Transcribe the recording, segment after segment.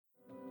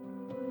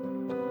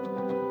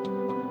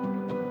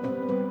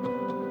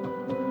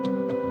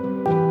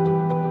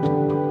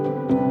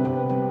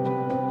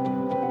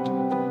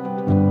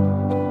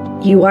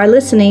You are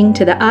listening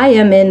to the I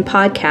Am In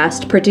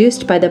podcast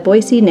produced by the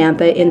Boise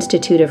Nampa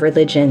Institute of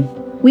Religion.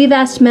 We've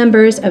asked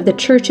members of the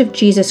Church of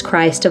Jesus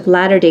Christ of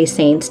Latter-day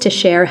Saints to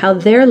share how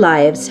their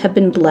lives have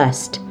been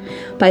blessed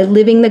by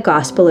living the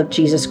gospel of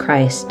Jesus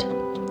Christ.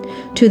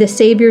 To the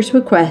Savior's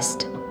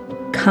request,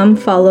 "Come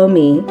follow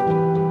me,"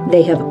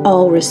 they have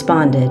all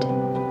responded,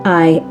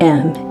 "I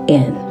am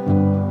in."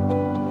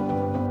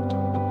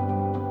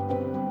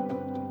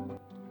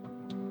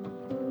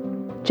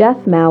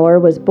 Jeff Maurer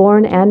was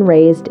born and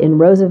raised in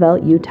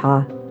Roosevelt,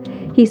 Utah.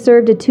 He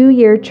served a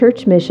 2-year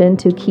church mission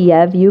to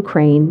Kiev,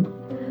 Ukraine.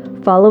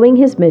 Following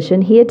his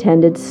mission, he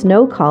attended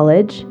Snow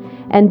College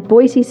and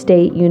Boise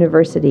State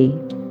University.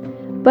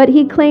 But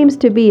he claims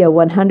to be a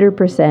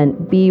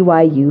 100%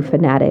 BYU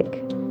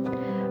fanatic.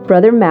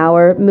 Brother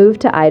Maurer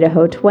moved to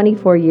Idaho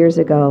 24 years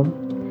ago.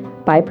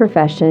 By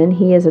profession,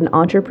 he is an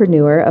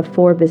entrepreneur of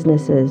 4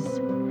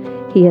 businesses.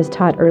 He has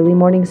taught early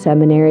morning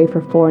seminary for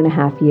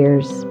 4.5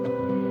 years.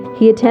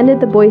 He attended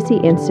the Boise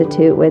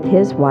Institute with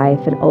his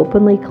wife and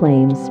openly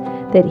claims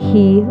that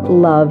he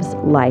loves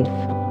life.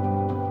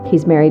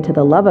 He's married to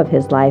the love of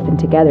his life, and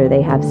together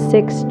they have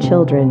 6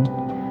 children.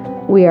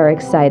 We are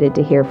excited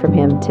to hear from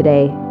him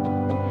today.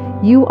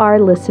 You are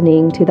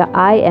listening to the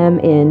I Am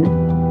In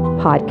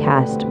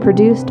podcast,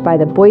 produced by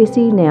the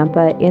Boise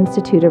Nampa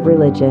Institute of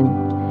Religion,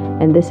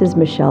 and this is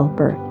Michelle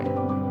Burke.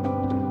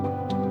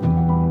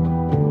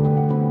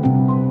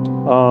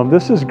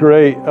 This is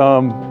great.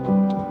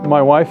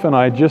 My wife and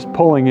I just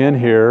pulling in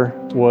here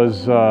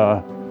was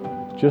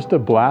just a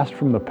blast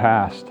from the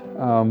past.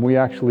 We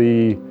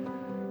actually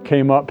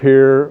came up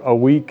here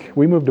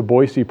we moved to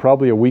Boise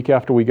probably a week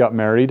after we got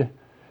married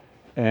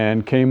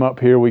and came up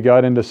here. We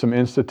got into some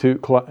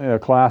institute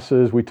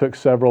classes. We took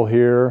several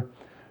here.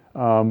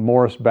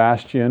 Morris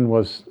Bastian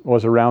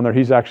was around there.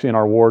 He's actually in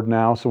our ward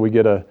now, so we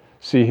get to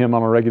see him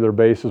on a regular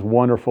basis.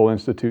 Wonderful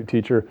institute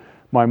teacher.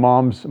 My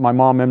mom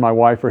and my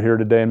wife are here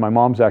today, and my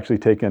mom's actually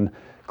taken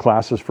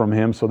classes from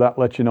him, so that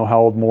lets you know how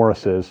old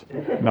Morris is.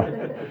 No,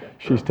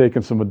 she's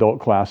taken some adult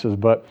classes,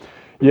 but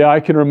yeah, I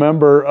can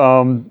remember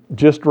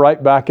just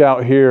right back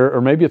out here,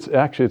 or maybe it's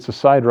a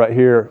side right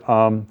here.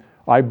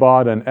 I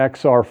bought an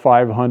XR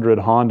 500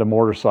 Honda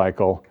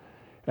motorcycle,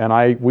 and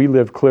we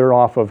lived clear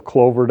off of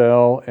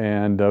Cloverdale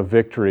and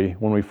Victory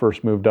when we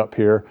first moved up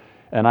here,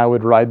 and I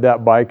would ride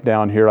that bike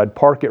down here. I'd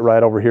park it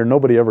right over here.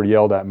 Nobody ever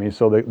yelled at me,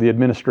 so the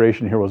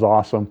administration here was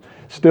awesome,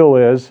 still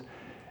is.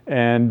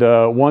 And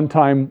one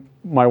time,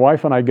 my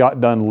wife and I got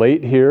done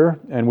late here,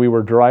 and we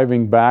were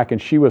driving back,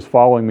 and she was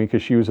following me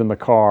because she was in the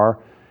car,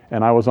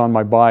 and I was on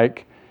my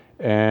bike,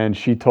 and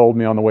she told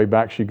me on the way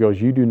back, she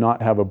goes, "You do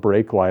not have a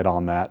brake light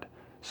on that."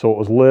 So it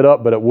was lit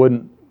up, but it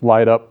wouldn't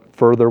light up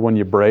further when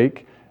you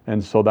brake,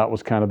 and so that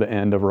was kind of the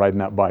end of riding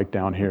that bike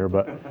down here.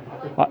 But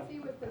I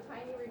see with the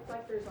tiny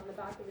reflectors on the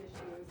back of his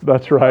shoes.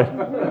 That's right.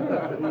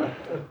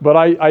 But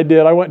I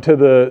did. I went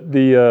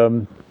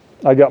to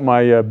I got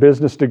my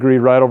business degree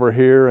right over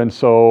here, and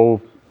so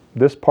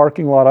this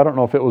parking lot, I don't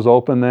know if it was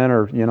open then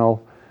or,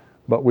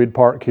 but we'd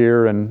park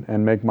here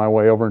and make my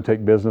way over and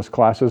take business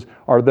classes.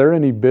 Are there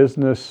any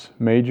business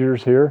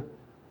majors here?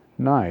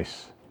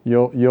 Nice.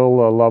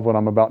 You'll love what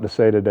I'm about to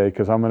say today,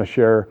 because I'm going to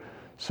share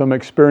some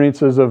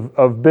experiences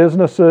of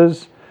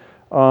businesses,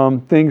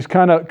 things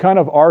kind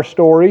of our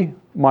story,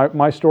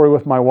 my story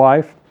with my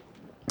wife.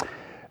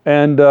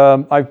 And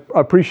I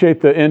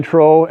appreciate the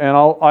intro, and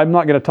I'm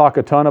not going to talk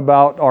a ton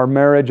about our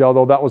marriage,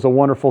 although that was a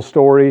wonderful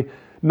story.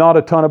 Not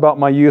a ton about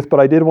my youth, but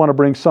I did want to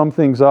bring some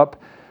things up.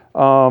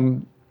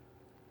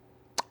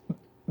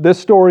 This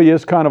story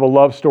is kind of a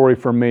love story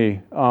for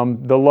me.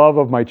 The love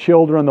of my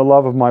children, the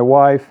love of my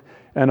wife,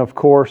 and of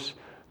course,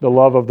 the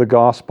love of the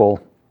gospel.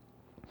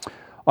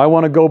 I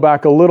want to go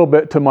back a little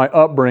bit to my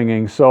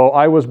upbringing. So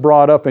I was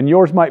brought up, and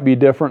yours might be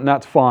different, and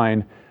that's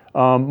fine.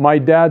 My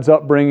dad's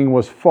upbringing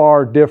was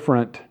far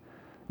different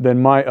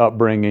than my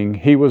upbringing.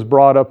 He was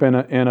brought up in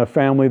a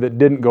family that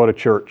didn't go to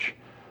church,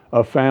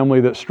 a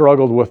family that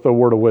struggled with the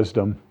word of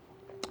wisdom.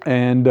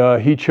 And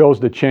he chose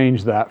to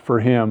change that for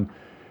him.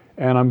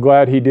 And I'm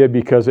glad he did,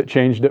 because it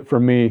changed it for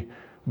me.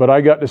 But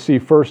I got to see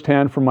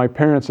firsthand from my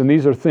parents, and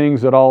these are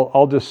things that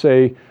I'll just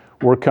say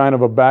were kind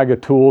of a bag of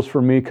tools for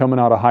me coming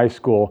out of high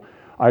school.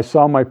 I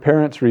saw my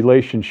parents'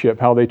 relationship,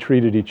 how they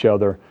treated each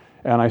other.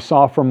 And I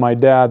saw from my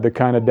dad the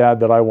kind of dad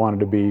that I wanted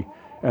to be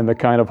and the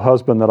kind of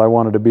husband that I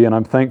wanted to be, and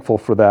I'm thankful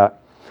for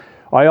that.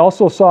 I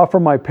also saw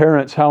from my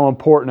parents how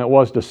important it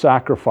was to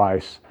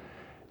sacrifice.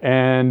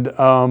 And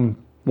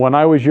when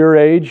I was your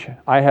age,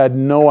 I had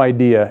no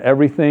idea.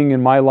 Everything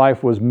in my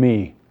life was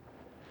me.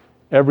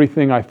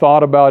 Everything I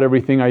thought about,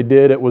 everything I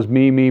did, it was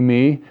me, me,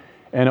 me.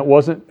 And it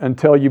wasn't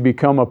until you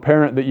become a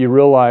parent that you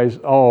realize,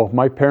 oh,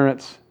 my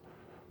parents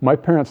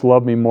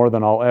love me more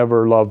than I'll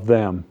ever love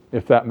them,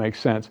 if that makes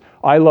sense.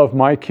 I love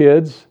my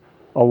kids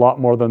a lot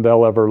more than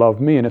they'll ever love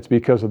me, and it's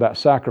because of that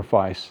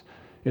sacrifice.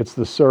 It's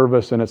the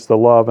service and it's the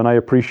love, and I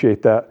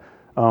appreciate that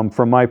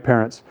from my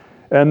parents.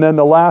 And then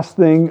the last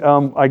thing,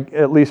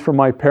 at least from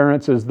my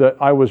parents, is that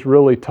I was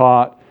really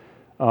taught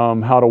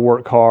how to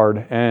work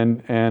hard.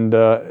 And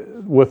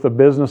with the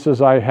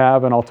businesses I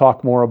have, and I'll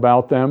talk more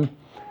about them,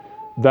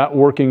 that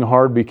working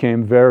hard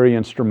became very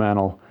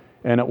instrumental.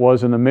 And it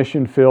was in the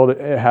mission field,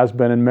 it has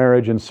been in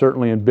marriage, and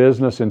certainly in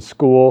business, in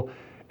school.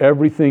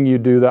 Everything you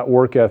do, that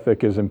work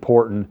ethic is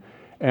important.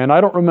 And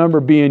I don't remember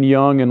being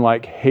young and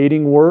like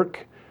hating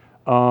work.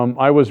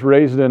 I was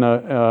raised in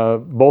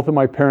both of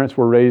my parents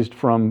were raised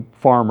from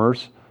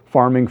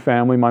farming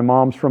family. My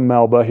mom's from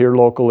Melba here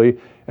locally,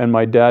 and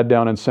my dad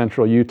down in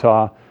central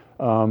Utah,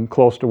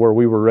 close to where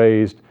we were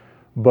raised.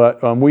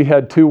 But we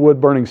had 2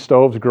 wood-burning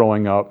stoves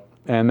growing up,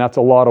 and that's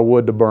a lot of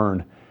wood to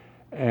burn.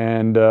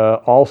 And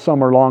all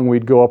summer long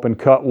we'd go up and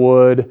cut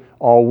wood.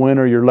 All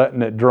winter you're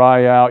letting it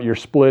dry out, you're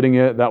splitting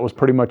it. That was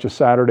pretty much a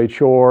Saturday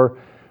chore.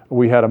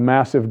 We had a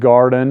massive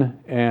garden,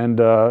 and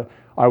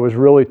I was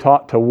really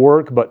taught to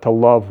work, but to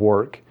love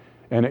work.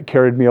 And it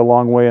carried me a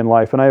long way in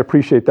life, and I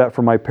appreciate that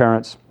from my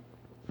parents.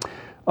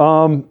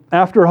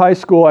 After high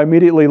school, I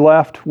immediately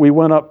left. I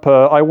went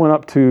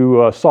up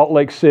to Salt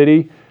Lake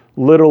City,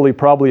 literally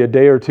probably a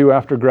day or 2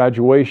 after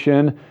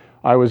graduation.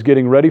 I was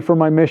getting ready for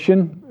my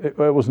mission. It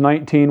was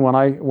 19 when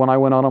I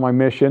went out on my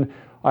mission.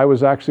 I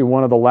was actually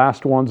one of the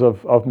last ones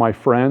of my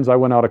friends. I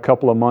went out a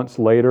couple of months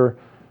later,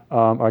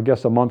 I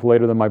guess a month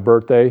later than my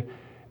birthday.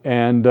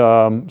 And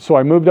so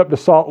I moved up to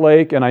Salt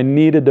Lake, and I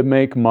needed to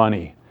make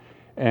money.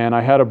 And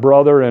I had a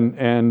brother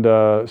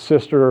and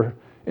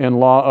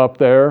sister-in-law up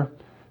there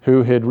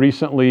who had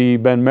recently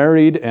been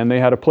married, and they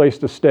had a place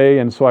to stay,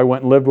 and so I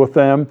went and lived with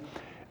them.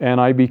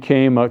 And I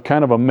became a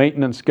kind of a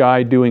maintenance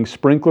guy doing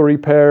sprinkler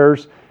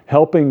repairs,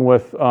 helping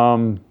with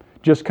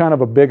just kind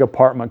of a big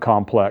apartment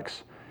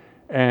complex.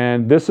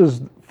 And this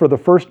is, for the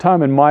first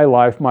time in my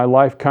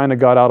life kind of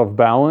got out of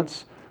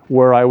balance,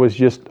 where I was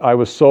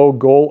so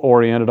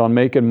goal-oriented on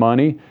making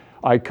money,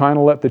 I kind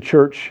of let the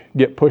church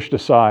get pushed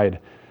aside.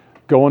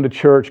 Going to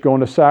church, going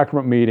to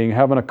sacrament meeting,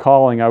 having a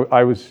calling.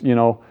 I was,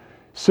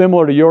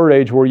 similar to your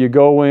age, where you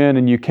go in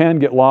and you can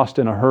get lost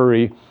in a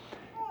hurry.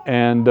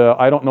 And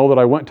I don't know that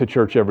I went to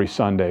church every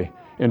Sunday.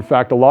 In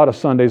fact, a lot of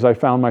Sundays I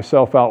found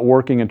myself out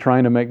working and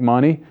trying to make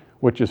money,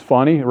 which is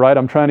funny, right?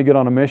 I'm trying to get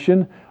on a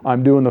mission.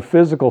 I'm doing the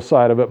physical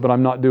side of it, but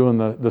I'm not doing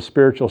the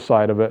spiritual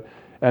side of it.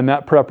 And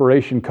that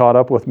preparation caught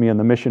up with me in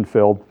the mission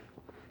field.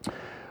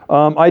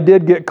 I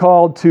did get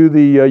called to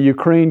the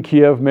Ukraine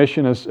Kiev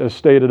mission, as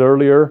stated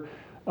earlier.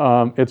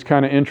 It's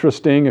kind of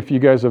interesting if you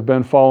guys have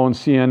been following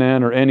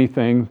CNN or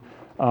anything.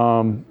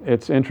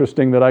 It's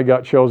interesting that I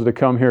got chosen to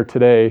come here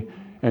today,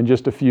 and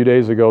just a few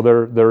days ago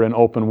they're in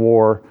open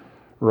war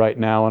right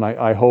now, and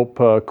I hope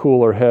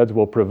cooler heads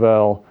will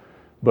prevail.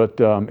 But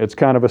it's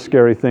kind of a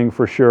scary thing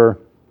for sure.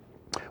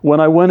 When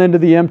I went into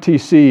the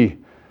MTC,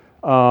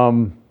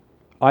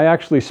 I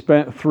actually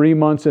spent 3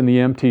 months in the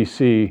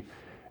MTC,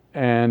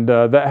 and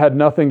that had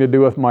nothing to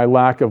do with my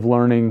lack of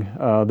learning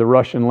the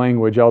Russian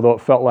language, although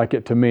it felt like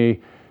it to me.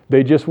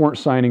 They just weren't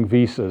signing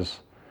visas.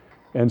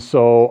 And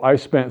so I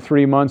spent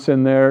 3 months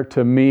in there.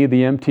 To me,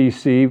 the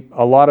MTC,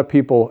 a lot of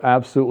people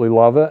absolutely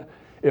love it.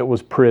 It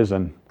was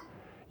prison.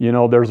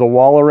 There's a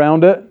wall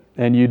around it,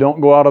 and you don't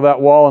go out of that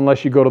wall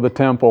unless you go to the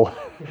temple.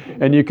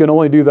 And you can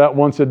only do that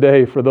once a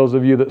day for those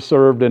of you that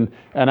served and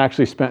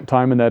actually spent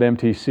time in that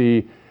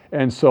MTC.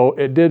 And so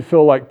it did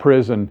feel like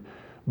prison.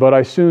 But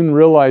I soon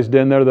realized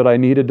in there that I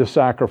needed to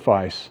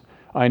sacrifice.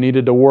 I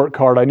needed to work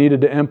hard. I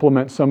needed to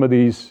implement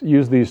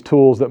use these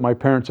tools that my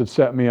parents had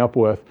set me up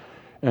with.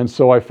 And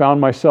so I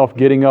found myself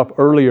getting up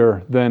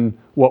earlier than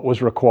what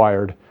was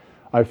required.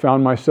 I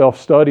found myself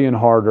studying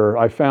harder.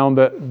 I found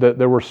that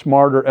there were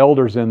smarter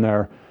elders in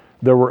there.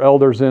 There were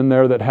elders in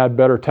there that had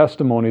better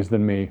testimonies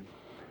than me.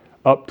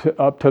 Up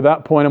to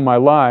that point in my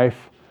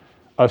life,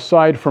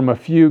 aside from a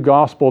few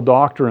gospel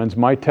doctrines,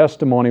 my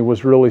testimony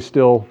was really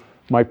still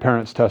my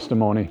parents'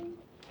 testimony.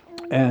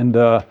 And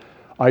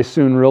I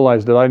soon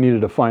realized that I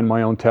needed to find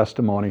my own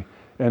testimony.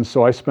 And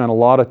so I spent a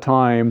lot of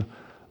time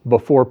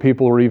before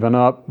people were even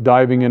up,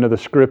 diving into the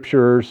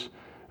scriptures.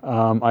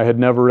 I had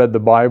never read the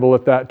Bible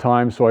at that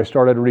time, so I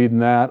started reading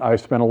that. I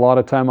spent a lot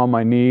of time on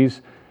my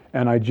knees,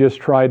 and I just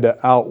tried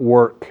to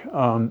outwork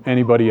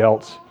anybody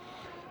else.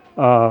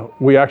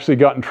 We actually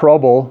got in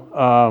trouble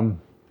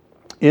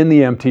in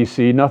the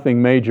MTC,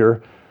 nothing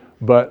major,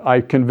 but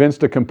I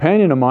convinced a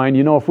companion of mine,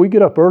 if we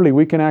get up early,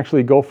 we can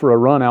actually go for a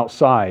run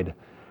outside.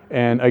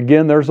 And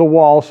again, there's a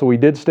wall, so we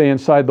did stay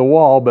inside the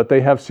wall, but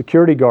they have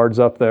security guards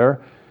up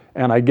there.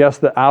 And I guess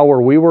the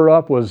hour we were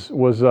up was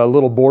a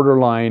little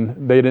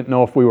borderline. They didn't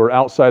know if we were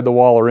outside the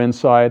wall or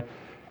inside.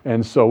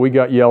 And so we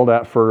got yelled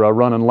at for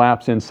running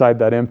laps inside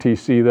that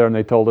MTC there, and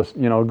they told us,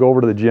 go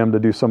over to the gym to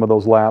do some of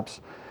those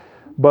laps.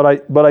 But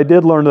I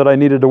did learn that I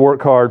needed to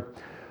work hard.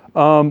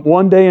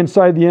 One day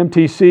inside the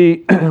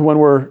MTC, when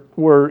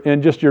we're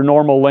in just your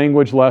normal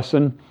language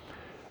lesson,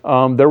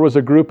 there was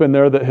a group in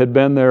there that had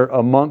been there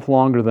a month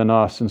longer than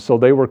us, and so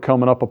they were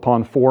coming up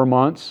upon 4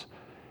 months.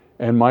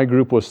 And my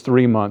group was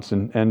 3 months,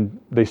 and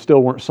they still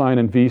weren't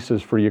signing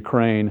visas for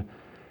Ukraine.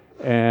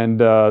 And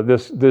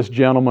this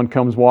gentleman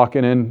comes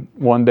walking in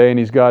one day, and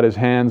he's got his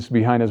hands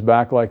behind his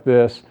back like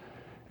this.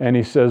 And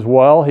he says,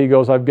 well, he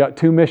goes, I've got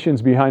 2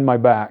 missions behind my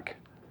back.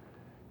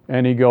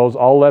 And he goes,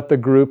 I'll let the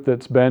group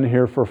that's been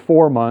here for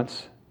 4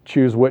 months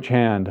choose which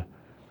hand.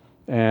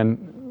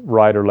 And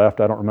right or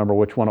left, I don't remember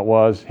which one it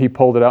was. He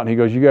pulled it out and he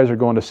goes, you guys are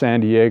going to San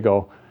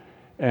Diego.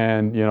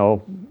 And, you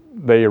know,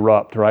 they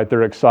erupt, right?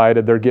 They're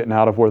excited. They're getting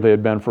out of where they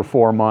had been for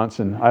 4 months,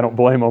 and I don't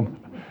blame them.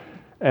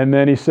 And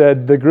then he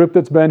said, the group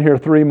that's been here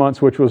 3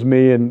 months, which was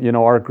me and, you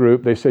know, our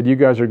group, they said, you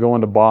guys are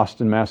going to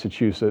Boston,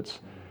 Massachusetts.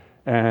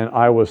 And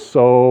I was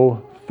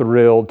so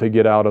thrilled to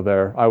get out of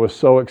there. I was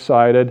so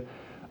excited.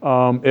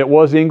 It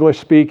was English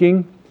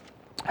speaking.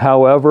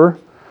 However,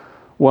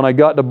 when I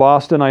got to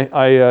Boston,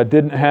 I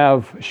didn't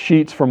have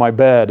sheets for my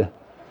bed.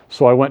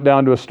 So I went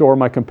down to a store.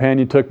 My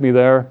companion took me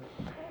there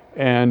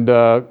and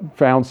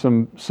found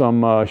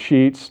some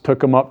sheets, took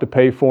them up to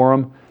pay for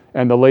them.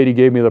 And the lady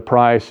gave me the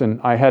price,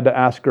 and I had to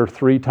ask her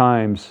 3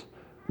 times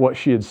what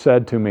she had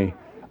said to me.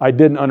 I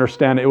didn't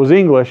understand it. It was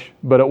English,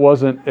 but it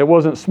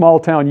wasn't small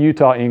town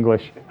Utah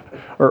English,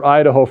 or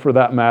Idaho for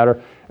that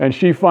matter. And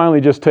she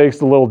finally just takes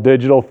the little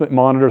digital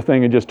monitor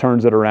thing and just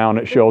turns it around.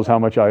 It shows how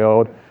much I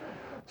owed.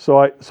 So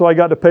I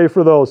got to pay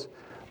for those.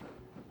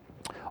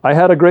 I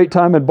had a great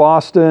time in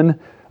Boston.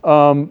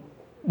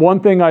 One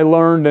thing I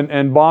learned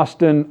in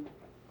Boston,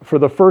 for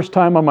the first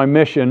time on my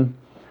mission,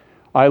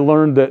 I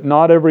learned that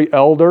not every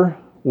elder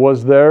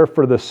was there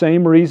for the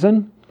same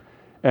reason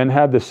and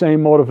had the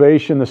same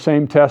motivation, the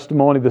same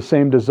testimony, the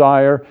same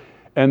desire,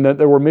 and that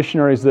there were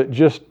missionaries that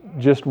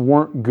just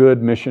weren't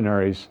good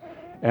missionaries.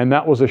 And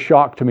that was a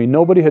shock to me.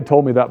 Nobody had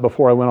told me that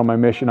before I went on my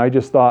mission. I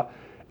just thought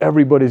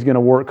everybody's going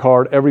to work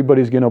hard,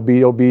 everybody's going to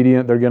be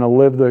obedient, they're going to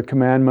live the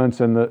commandments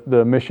and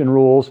the mission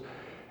rules.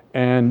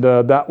 And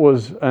that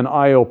was an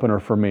eye-opener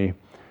for me.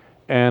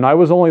 And I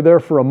was only there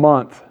for a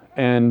month.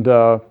 And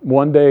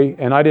one day,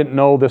 and I didn't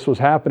know this was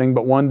happening,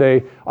 but one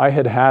day I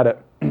had it.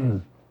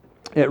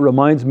 It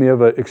reminds me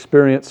of an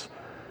experience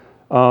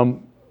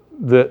that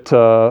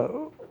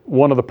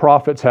one of the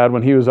prophets had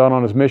when he was out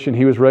on his mission.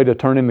 He was ready to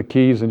turn in the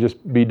keys and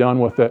just be done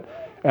with it.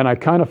 And I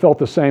kind of felt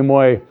the same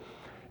way.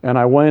 And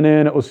I went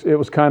in, it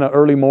was kind of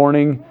early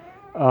morning,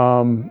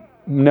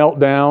 knelt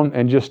down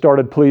and just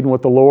started pleading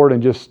with the Lord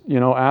and just,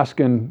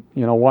 asking,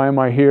 why am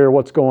I here?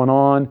 What's going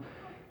on?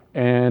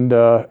 And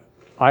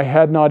I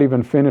had not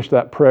even finished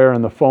that prayer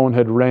and the phone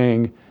had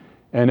rang,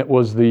 and it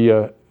was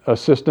the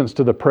assistants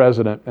to the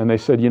president. And they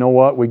said, you know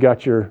what? We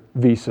got your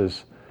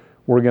visas.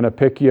 We're going to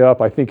pick you up.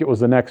 I think it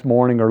was the next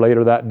morning or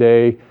later that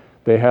day.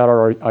 They had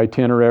our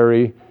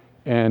itinerary,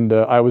 and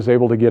I was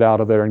able to get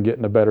out of there and get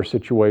in a better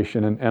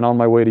situation and on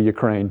my way to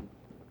Ukraine.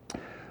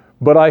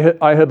 But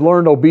I had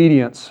learned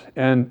obedience,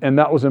 and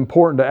that was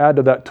important to add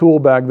to that tool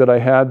bag that I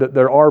had, that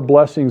there are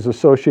blessings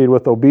associated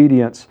with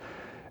obedience.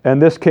 And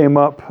this came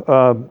up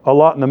a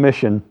lot in the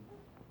mission.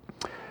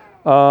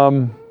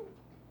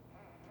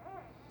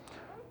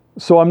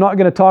 So I'm not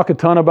going to talk a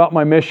ton about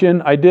my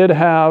mission. I did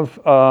have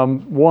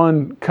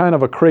one kind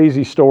of a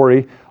crazy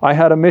story. I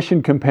had a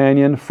mission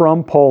companion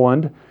from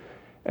Poland,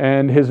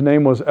 and his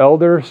name was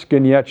Elder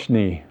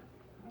Skonieczny.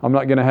 I'm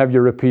not going to have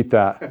you repeat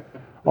that.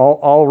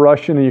 All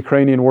Russian and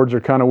Ukrainian words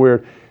are kind of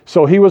weird.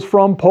 So he was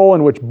from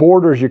Poland, which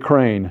borders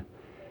Ukraine.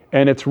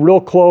 And it's real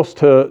close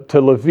to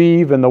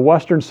Lviv and the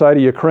western side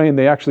of Ukraine.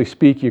 They actually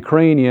speak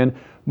Ukrainian.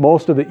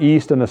 Most of the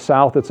east and the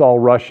south, it's all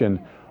Russian.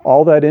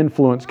 All that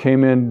influence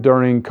came in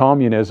during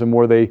communism,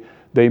 where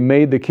they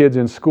made the kids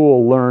in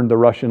school learn the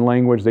Russian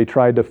language. They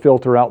tried to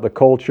filter out the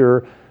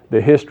culture, the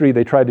history.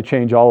 They tried to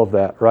change all of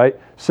that, right?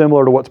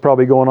 Similar to what's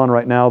probably going on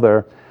right now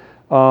there.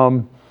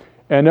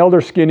 And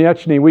Elder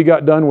Skonieczny, we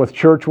got done with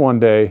church one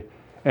day,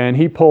 and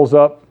he pulls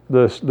up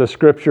the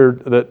scripture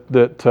that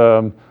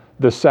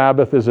the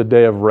Sabbath is a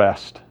day of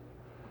rest,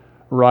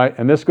 right?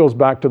 And this goes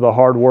back to the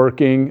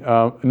hardworking.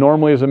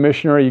 Normally as a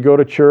missionary, you go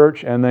to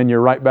church and then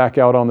you're right back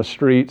out on the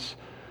streets,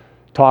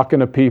 talking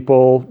to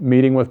people,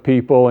 meeting with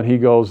people. And he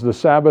goes, the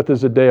Sabbath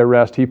is a day of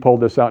rest. He pulled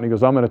this out and he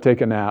goes, I'm going to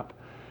take a nap.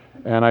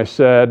 And I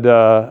said,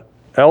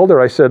 Elder,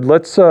 I said,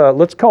 let's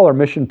call our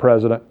mission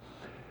president.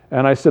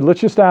 And I said,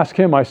 let's just ask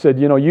him. I said,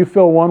 you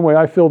feel one way,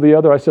 I feel the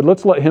other. I said,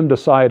 let's let him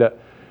decide it.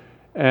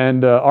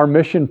 And our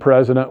mission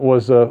president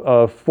was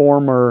a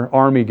former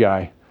Army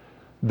guy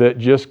that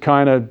just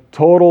kind of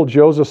total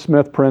Joseph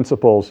Smith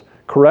principles.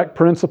 Correct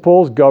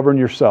principles, govern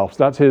yourselves.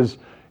 That's his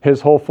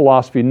whole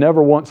philosophy.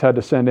 Never once had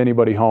to send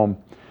anybody home.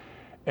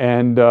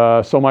 And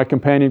so my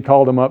companion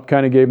called him up,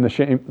 kind of gave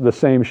him the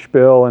same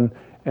spiel.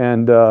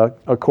 And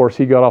of course,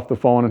 he got off the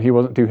phone and he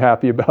wasn't too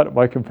happy about it,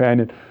 my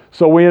companion.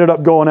 So we ended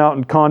up going out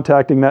and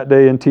contacting that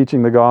day and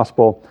teaching the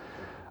gospel.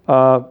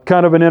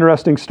 Kind of an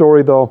interesting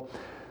story, though.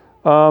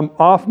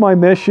 Off my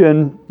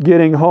mission,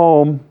 getting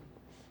home,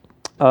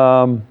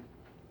 I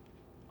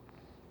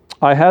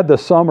had the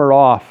summer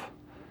off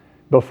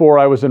before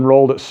I was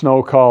enrolled at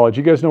Snow College.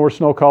 You guys know where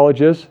Snow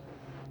College is?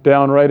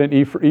 Down right in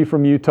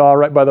Ephraim, Utah,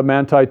 right by the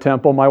Manti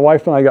Temple. My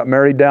wife and I got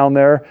married down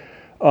there.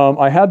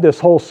 I had this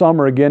whole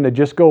summer again to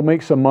just go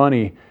make some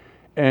money.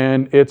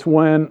 And it's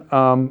when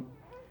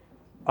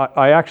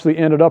I actually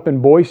ended up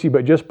in Boise,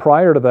 but just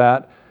prior to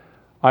that,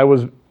 I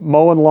was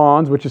mowing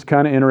lawns, which is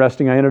kind of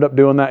interesting. I ended up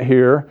doing that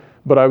here,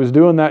 but I was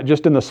doing that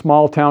just in the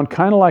small town,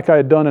 kind of like I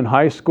had done in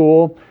high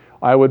school.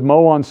 I would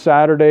mow on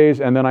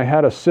Saturdays, and then I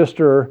had a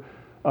sister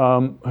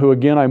who,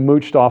 again, I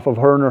mooched off of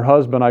her and her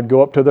husband. I'd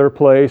go up to their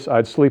place,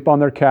 I'd sleep on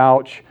their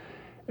couch,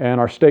 and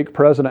our stake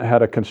president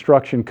had a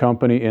construction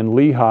company in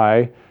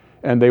Lehigh,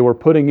 and they were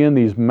putting in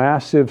these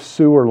massive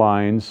sewer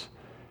lines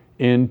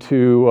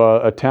into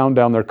a town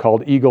down there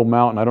called Eagle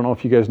Mountain. I don't know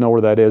if you guys know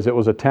where that is. It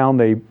was a town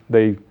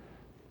they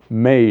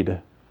made,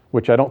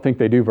 which I don't think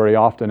they do very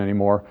often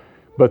anymore,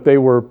 but they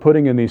were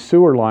putting in these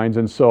sewer lines,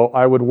 and so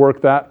I would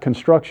work that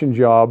construction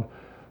job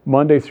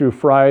Monday through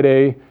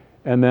Friday,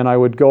 and then I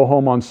would go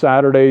home on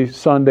Saturday,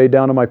 Sunday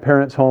down to my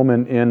parents' home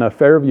in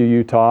Fairview,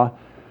 Utah,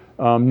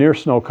 near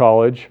Snow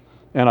College,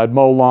 and I'd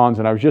mow lawns,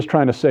 and I was just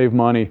trying to save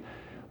money.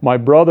 My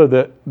brother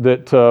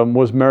that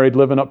was married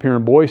living up here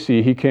in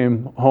Boise, he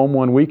came home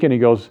one week and he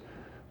goes,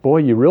 "Boy,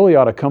 you really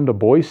ought to come to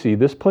Boise.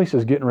 This place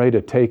is getting ready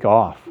to take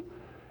off."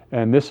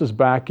 And this is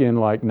back in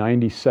like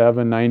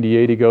 97,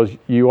 98. He goes,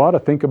 "You ought to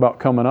think about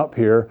coming up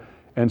here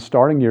and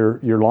starting your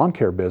lawn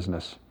care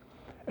business."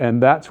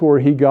 And that's where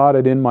he got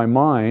it in my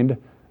mind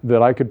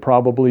that I could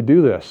probably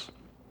do this.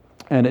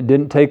 And it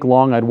didn't take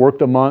long. I'd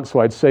worked a month, so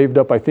I'd saved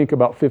up, I think,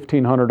 about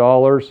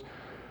 $1,500.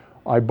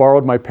 I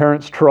borrowed my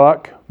parents'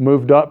 truck,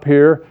 moved up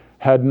here,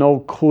 had no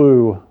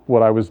clue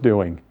what I was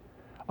doing.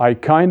 I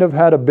kind of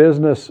had a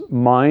business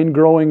mind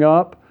growing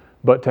up,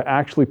 but to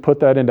actually put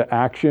that into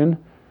action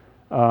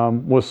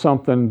was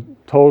something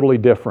totally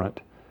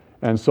different.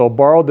 And so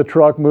borrowed the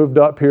truck, moved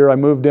up here. I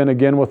moved in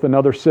again with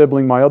another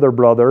sibling, my other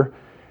brother,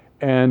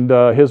 and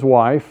his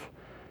wife,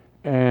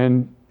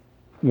 and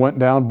went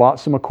down,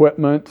 bought some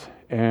equipment,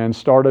 and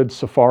started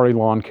Safari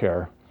Lawn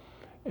Care.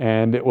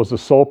 And it was the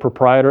sole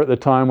proprietor at the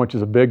time, which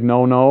is a big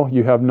no-no.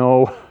 You have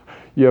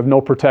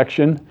no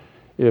protection.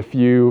 If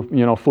you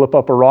flip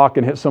up a rock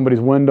and hit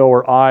somebody's window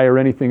or eye or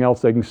anything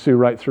else, they can sue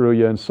right through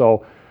you. And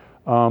so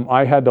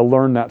I had to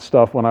learn that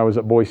stuff when I was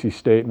at Boise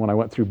State and when I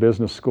went through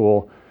business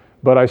school.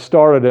 But I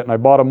started it, and I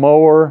bought a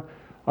mower,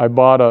 I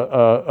bought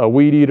a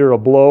weed eater, a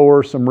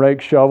blower, some rake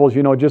shovels,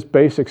 just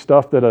basic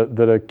stuff that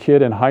a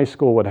kid in high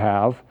school would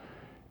have.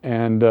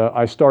 And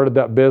I started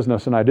that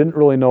business, and I didn't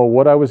really know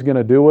what I was going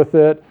to do with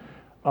it.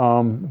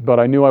 But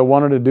I knew I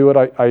wanted to do it.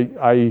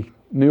 I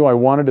knew I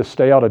wanted to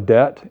stay out of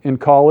debt in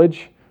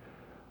college.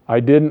 I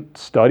didn't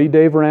study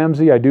Dave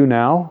Ramsey, I do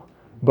now,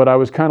 but I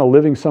was kind of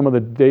living some of the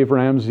Dave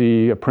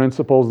Ramsey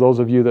principles. Those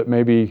of you that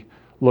maybe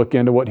look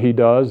into what he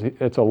does,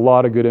 it's a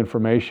lot of good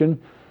information.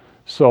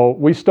 So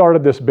we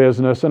started this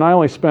business, and I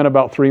only spent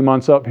about 3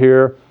 months up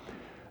here.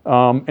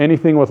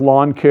 Anything with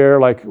lawn care,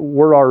 like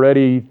we're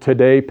already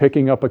today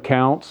picking up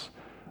accounts.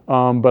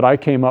 But I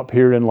came up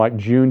here in like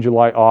June,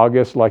 July,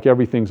 August, like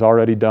everything's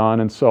already done.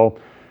 And so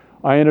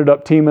I ended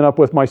up teaming up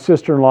with my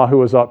sister-in-law who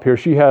was up here.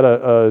 She had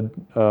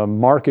a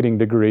marketing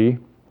degree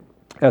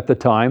at the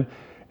time,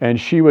 and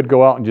she would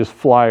go out and just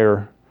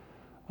flyer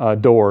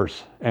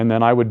doors, and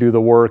then I would do the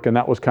work, and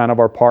that was kind of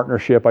our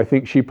partnership. I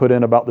think she put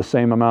in about the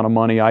same amount of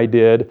money I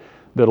did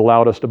that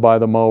allowed us to buy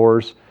the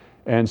mowers,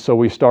 and so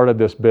we started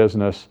this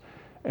business.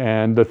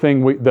 And the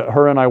thing that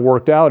her and I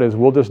worked out is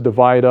we'll just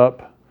divide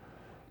up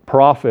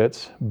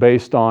profits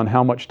based on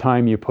how much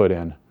time you put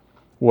in.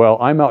 Well,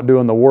 I'm out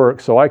doing the work,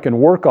 so I can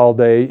work all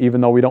day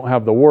even though we don't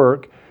have the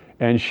work,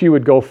 and she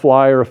would go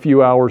flyer a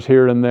few hours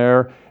here and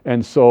there,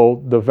 and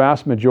so the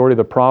vast majority of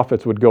the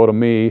profits would go to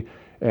me,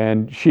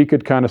 and she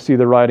could kind of see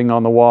the writing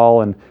on the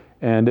wall,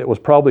 and it was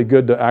probably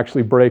good to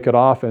actually break it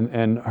off,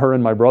 and her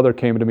and my brother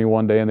came to me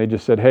one day and they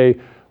just said, "Hey,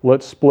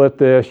 let's split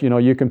this,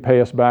 you can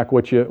pay us back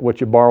what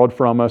you borrowed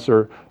from us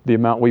or the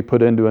amount we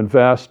put in to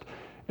invest."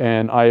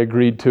 And I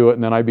agreed to it,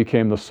 and then I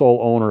became the sole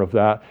owner of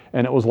that.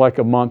 And it was like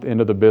a month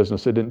into the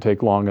business. It didn't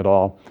take long at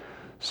all.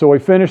 So we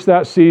finished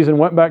that season,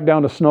 went back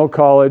down to Snow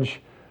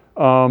College.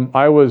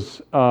 I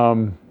was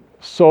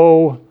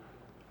so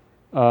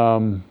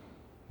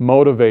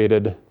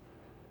motivated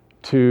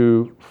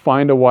to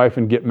find a wife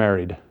and get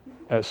married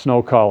at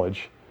Snow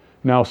College.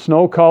 Now,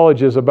 Snow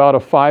College is about a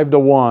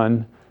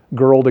 5-to-1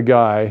 girl to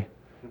guy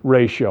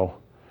ratio.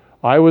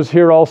 I was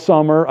here all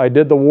summer. I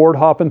did the ward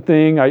hopping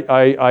thing.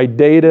 I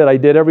dated. I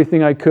did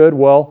everything I could.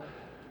 Well,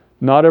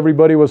 not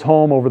everybody was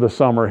home over the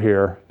summer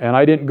here. And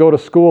I didn't go to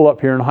school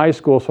up here in high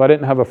school, so I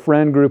didn't have a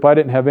friend group. I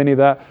didn't have any of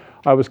that.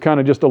 I was kind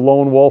of just a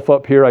lone wolf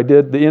up here.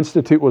 The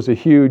Institute was a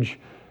huge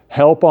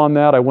help on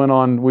that. I went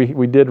on,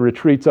 we did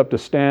retreats up to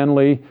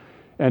Stanley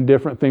and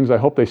different things. I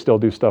hope they still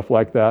do stuff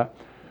like that.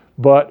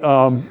 But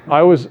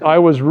I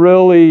was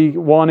really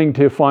wanting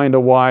to find a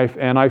wife,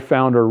 and I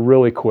found her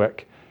really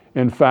quick.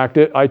 In fact,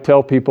 I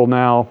tell people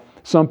now,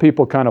 some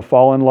people kind of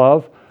fall in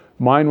love.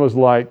 Mine was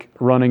like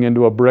running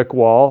into a brick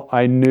wall.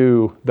 I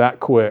knew that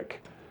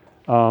quick.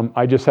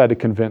 I just had to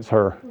convince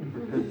her.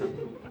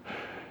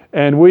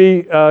 And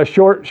we,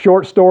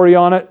 short story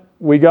on it,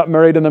 we got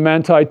married in the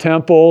Manti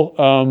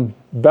Temple.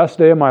 Best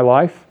day of my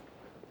life.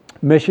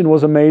 Mission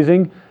was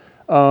amazing.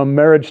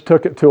 Marriage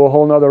took it to a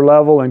whole nother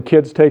level, and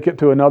kids take it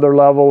to another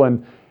level,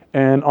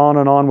 and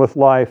on with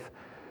life.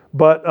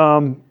 But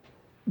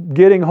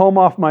getting home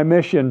off my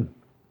mission,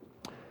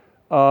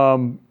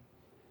 I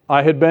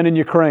had been in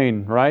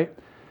Ukraine, right?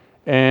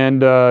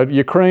 And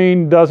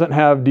Ukraine doesn't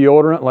have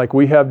deodorant like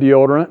we have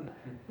deodorant.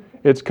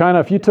 It's kind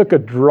of, if you took a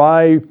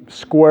dry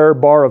square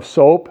bar of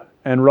soap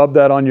and rubbed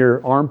that on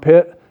your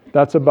armpit,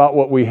 that's about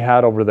what we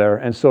had over there.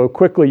 And so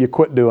quickly you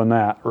quit doing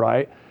that,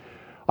 right?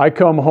 I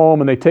come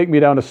home and they take me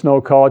down to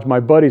Snow College. My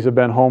buddies have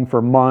been home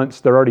for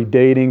months. They're already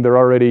dating. They're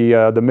already,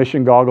 the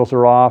mission goggles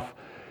are off.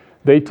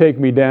 They take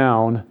me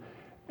down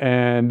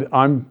and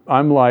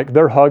I'm like,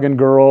 they're hugging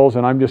girls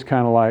and I'm just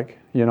kind of like,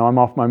 you know, I'm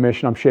off my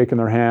mission. I'm shaking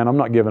their hand. I'm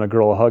not giving a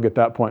girl a hug at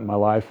that point in my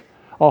life.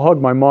 I'll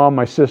hug my mom,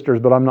 my sisters,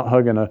 but I'm not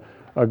hugging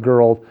a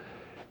girl.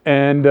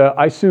 And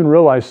I soon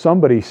realized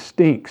somebody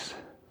stinks.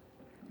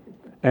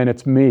 And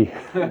it's me.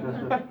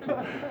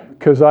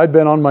 Because I'd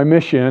been on my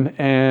mission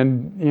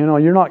and, you know,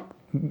 you're not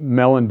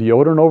smelling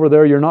deodorant over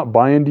there. You're not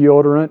buying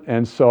deodorant.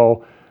 And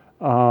so,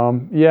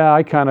 yeah,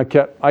 I kind of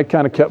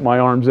kept my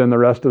arms in the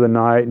rest of the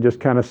night and just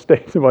kind of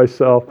stayed to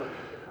myself.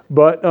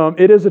 But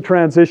it is a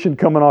transition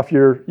coming off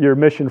your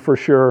mission for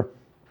sure.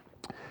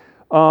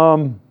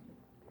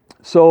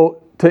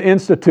 So to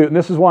Institute, and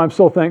this is why I'm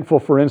so thankful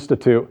for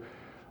Institute.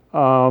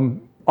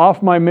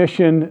 Off my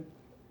mission,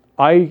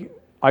 I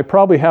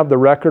probably have the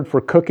record for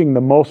cooking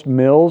the most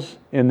meals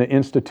in the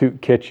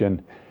Institute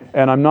kitchen,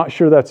 and I'm not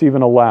sure that's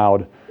even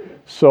allowed.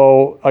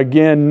 So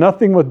again,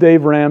 nothing with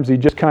Dave Ramsey,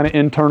 just kind of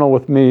internal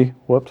with me.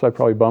 Whoops, I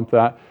probably bumped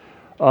that.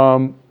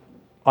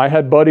 I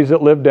had buddies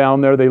that lived down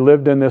there. They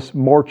lived in this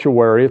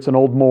mortuary. It's an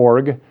old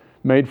morgue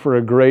made for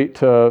a great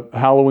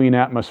Halloween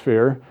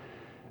atmosphere,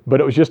 but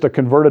it was just a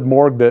converted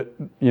morgue that,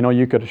 you know,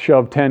 you could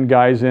shove 10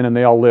 guys in and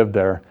they all lived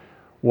there.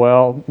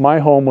 Well, my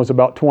home was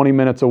about 20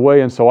 minutes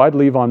away, and so I'd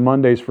leave on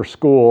Mondays for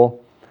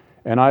school,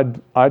 and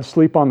I'd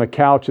sleep on the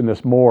couch in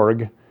this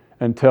morgue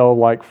until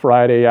like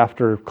Friday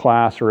after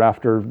class or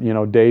after, you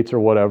know, dates or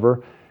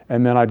whatever,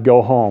 and then I'd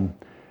go home,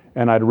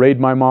 and I'd raid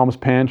my mom's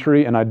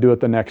pantry, and I'd do it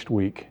the next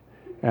week.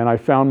 And I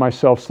found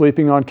myself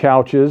sleeping on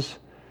couches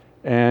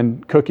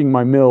and cooking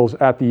my meals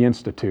at the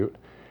Institute.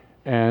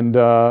 And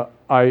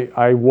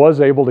I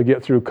was able to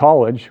get through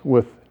college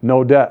with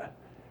no debt.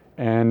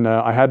 And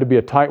I had to be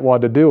a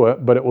tightwad to do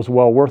it, but it was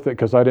well worth it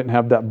because I didn't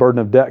have that burden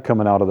of debt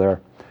coming out of there.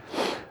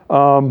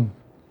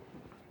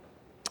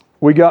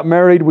 We got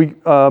married.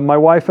 My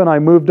wife and I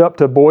moved up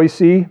to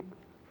Boise.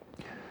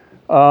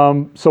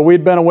 So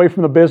we'd been away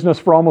from the business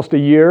for almost a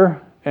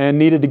year and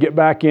needed to get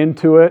back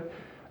into it.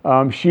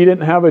 She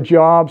didn't have a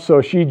job,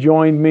 so she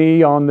joined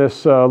me on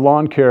this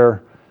lawn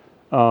care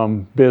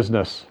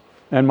business.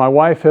 And my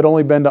wife had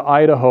only been to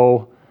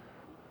Idaho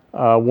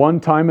one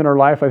time in her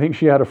life. I think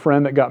she had a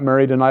friend that got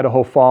married in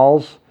Idaho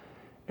Falls.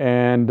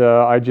 And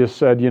I just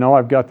said, you know,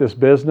 I've got this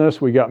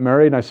business. We got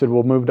married and I said,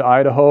 we'll move to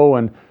Idaho.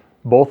 And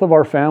both of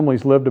our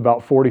families lived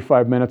about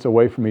 45 minutes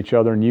away from each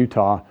other in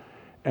Utah.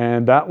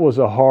 And that was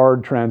a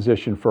hard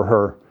transition for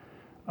her.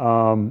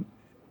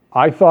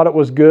 I thought it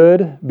was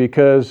good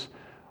because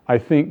I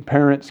think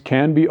parents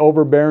can be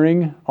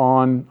overbearing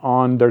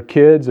on their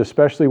kids,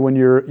 especially when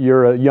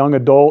you're a young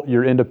adult,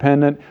 you're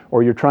independent,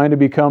 or you're trying to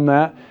become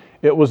that.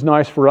 It was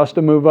nice for us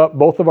to move up.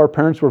 Both of our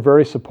parents were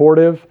very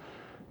supportive.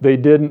 They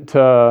didn't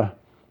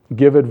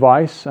give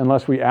advice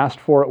unless we asked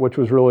for it, which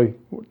was really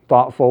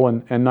thoughtful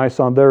and nice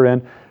on their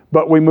end.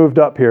 But we moved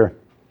up here.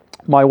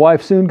 My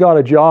wife soon got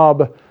a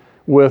job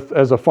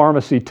as a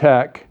pharmacy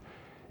tech,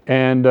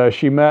 and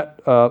she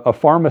met a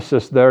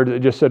pharmacist there that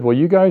just said, well,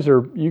 you guys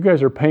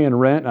are paying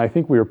rent. And I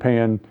think we were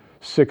paying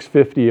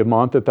 $650 a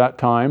month at that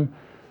time,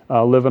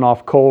 living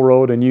off Cole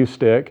Road in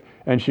U-Stick.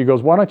 And she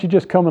goes, why don't you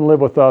just come and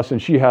live with us?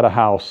 And she had a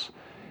house.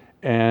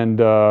 And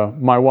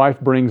my wife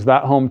brings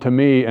that home to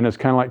me, and it's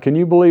kind of like, can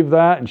you believe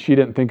that? And she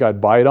didn't think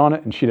I'd bite on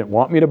it, and she didn't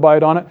want me to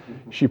bite on it.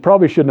 She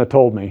probably shouldn't have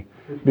told me,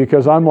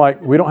 because I'm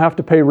like, we don't have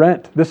to pay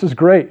rent. This is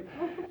great.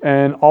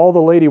 And all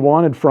the lady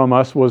wanted from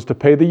us was to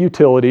pay the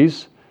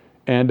utilities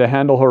and to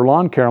handle her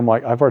lawn care. I'm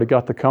like, I've already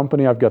got the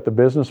company. I've got the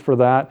business for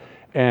that.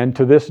 And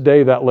to this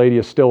day, that lady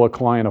is still a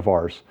client of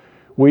ours.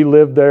 We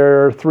lived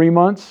there about 3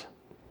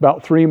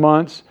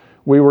 months.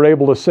 We were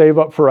able to save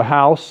up for a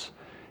house,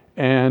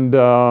 and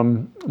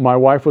my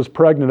wife was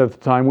pregnant at the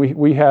time.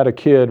 We had a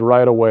kid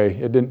right away.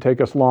 It didn't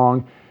take us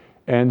long,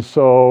 and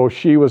so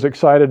she was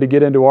excited to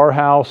get into our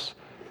house.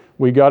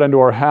 We got into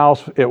our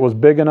house. It was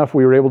big enough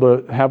we were able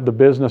to have the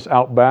business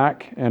out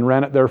back and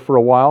ran it there for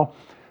a while,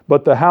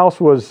 but the house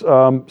was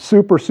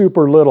super,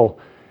 super little.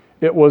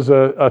 It was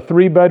a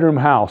 3-bedroom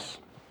house,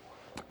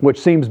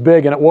 which seems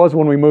big, and it was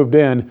when we moved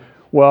in.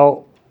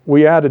 Well,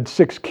 we added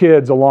 6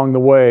 kids along the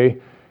way.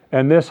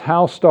 And this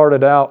house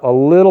started out a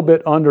little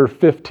bit under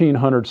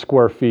 1,500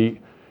 square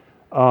feet,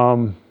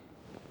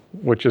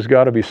 which has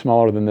got to be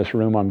smaller than this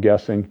room, I'm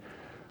guessing.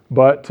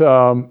 But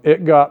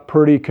it got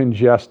pretty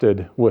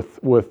congested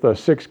with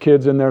 6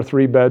 kids in there,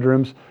 3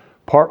 bedrooms.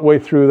 Partway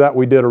through that,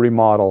 we did a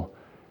remodel.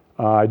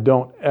 I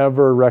don't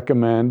ever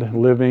recommend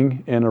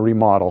living in a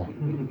remodel.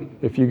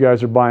 If you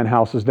guys are buying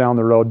houses down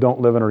the road,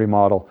 don't live in a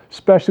remodel,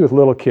 especially with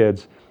little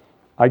kids.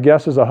 I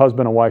guess as a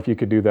husband and wife, you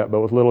could do that, but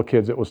with little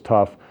kids, it was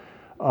tough.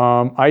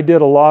 I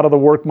did a lot of the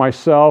work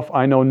myself.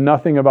 I know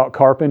nothing about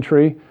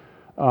carpentry.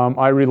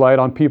 I relied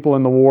on people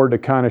in the ward to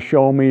kind of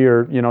show me,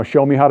 or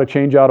show me how to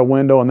change out a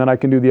window, and then I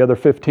can do the other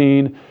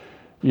 15.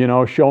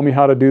 Show me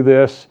how to do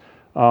this.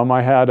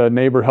 I had a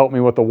neighbor help me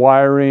with the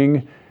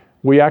wiring.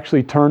 We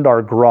actually turned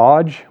our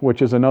garage,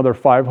 which is another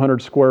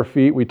 500 square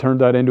feet. We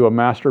turned that into a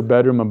master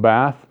bedroom and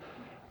bath,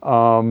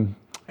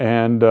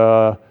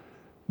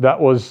 that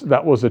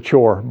was a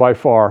chore by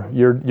far.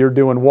 You're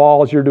doing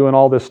walls, you're doing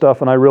all this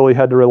stuff, and I really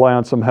had to rely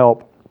on some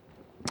help.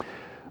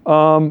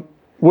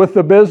 With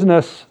the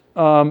business,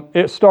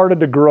 it started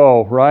to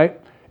grow,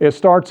 right? It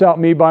starts out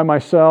me by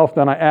myself,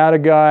 then I add a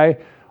guy.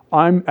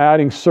 I'm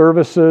adding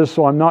services,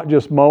 so I'm not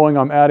just mowing,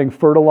 I'm adding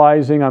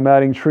fertilizing, I'm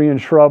adding tree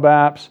and shrub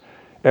apps,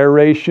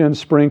 aeration,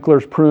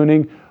 sprinklers,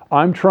 pruning.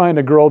 I'm trying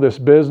to grow this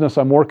business.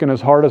 I'm working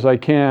as hard as I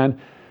can.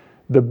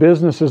 The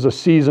business is a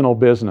seasonal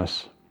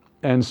business.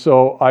 And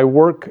so I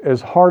work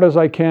as hard as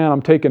I can.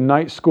 I'm taking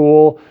night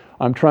school.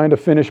 I'm trying to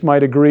finish my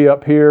degree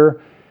up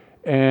here.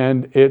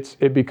 And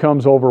it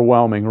becomes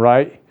overwhelming,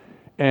 right?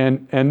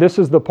 And this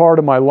is the part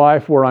of my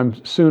life where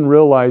I'm soon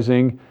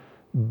realizing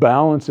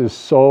balance is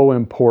so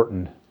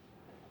important.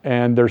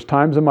 And there's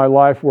times in my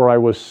life where I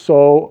was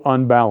so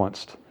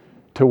unbalanced,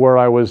 to where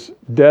I was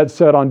dead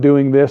set on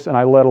doing this and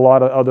I let a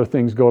lot of other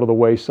things go to the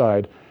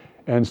wayside.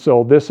 And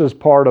so this is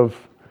part of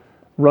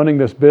running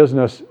this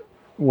business.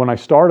 When I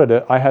started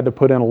it, I had to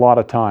put in a lot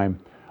of time.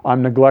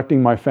 I'm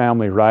neglecting my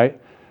family, right?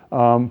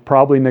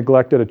 Probably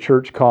neglected a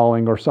church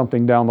calling or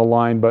something down the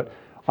line, but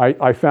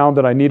I found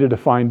that I needed to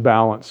find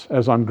balance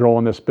as I'm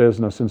growing this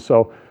business. And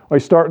so I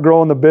start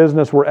growing the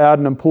business, we're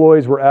adding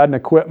employees, we're adding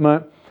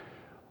equipment.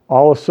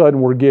 All of a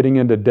sudden we're getting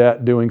into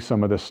debt doing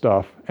some of this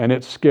stuff, and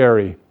it's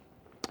scary.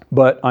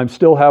 But I'm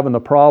still having the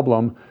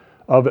problem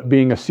of it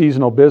being a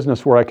seasonal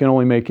business where I can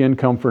only make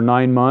income for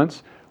 9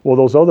 months. Well,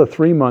 those other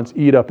 3 months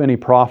eat up any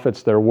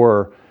profits there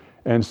were.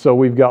 And so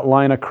we've got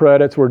line of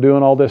credits, we're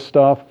doing all this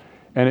stuff,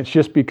 and it's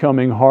just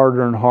becoming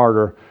harder and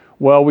harder.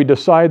 Well, we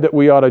decide that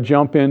we ought to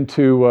jump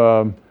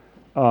into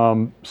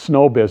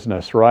snow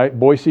business, right?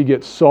 Boise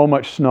gets so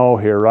much snow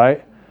here,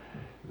 right?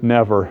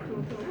 Never.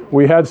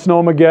 We had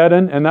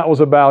Snowmageddon, and that was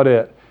about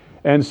it.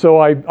 And so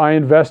I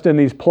invest in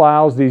these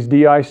plows, these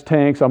de-ice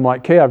tanks. I'm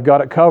like, okay, I've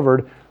got it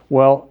covered.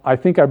 Well, I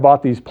think I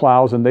bought these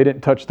plows and they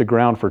didn't touch the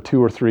ground for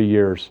 2 or 3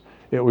 years.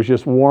 It was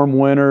just warm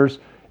winters.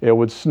 It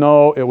would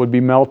snow. It would be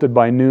melted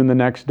by noon the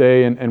next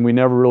day, and we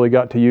never really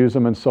got to use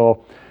them. And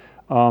so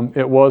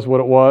it was what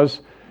it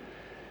was.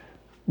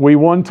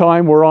 One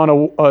time we're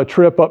on a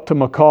trip up to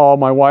McCall.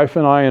 My wife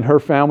and I and her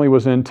family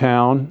was in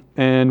town,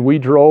 and we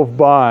drove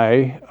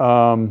by.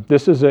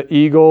 This is at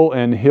Eagle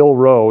and Hill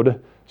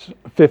Road.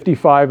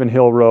 55 and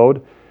Hill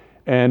Road,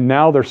 and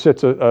now there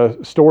sits a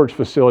storage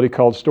facility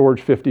called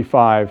Storage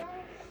 55.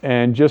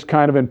 And just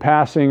kind of in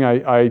passing,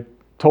 I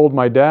told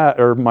my dad,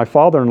 or my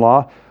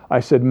father-in-law, I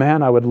said,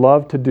 man, I would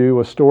love to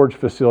do a storage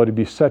facility. It'd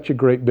be such a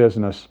great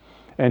business.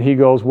 And he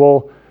goes,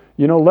 well,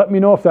 let me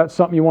know if that's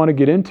something you want to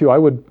get into. I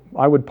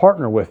would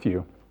partner with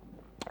you.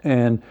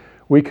 And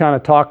we kind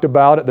of talked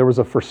about it. There was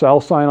a for sale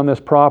sign on this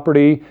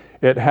property.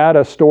 It had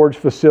a storage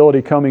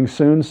facility coming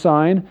soon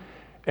sign.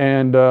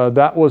 And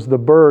that was the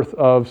birth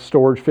of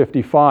Storage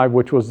 55,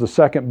 which was the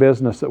second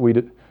business that we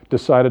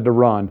decided to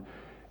run.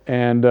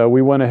 And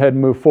we went ahead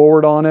and moved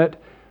forward on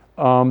it.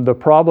 The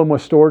problem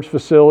with storage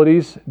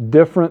facilities,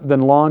 different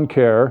than lawn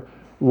care.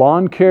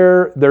 Lawn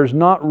care, there's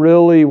not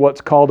really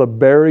what's called a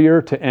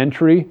barrier to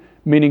entry,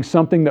 meaning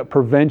something that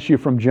prevents you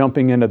from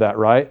jumping into that,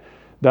 right?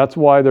 That's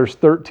why there's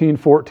 13,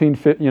 14,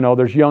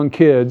 there's young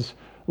kids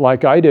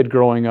like I did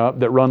growing up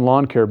that run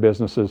lawn care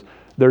businesses.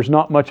 There's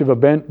not much of a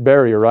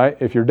barrier, right?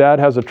 If your dad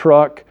has a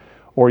truck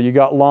or you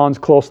got lawns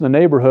close in the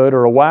neighborhood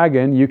or a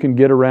wagon, you can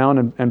get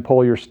around and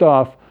pull your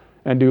stuff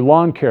and do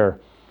lawn care.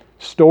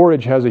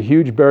 Storage has a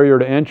huge barrier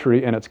to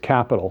entry, and it's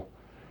capital.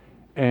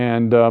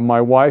 And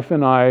my wife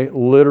and I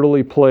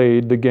literally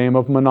played the game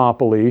of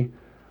Monopoly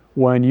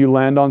when you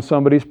land on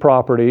somebody's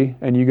property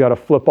and you got to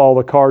flip all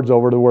the cards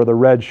over to where the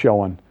red's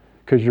showing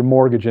because you're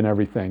mortgaging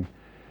everything.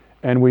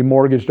 And we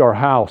mortgaged our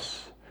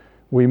house.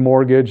 We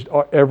mortgaged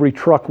every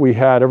truck we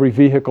had, every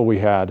vehicle we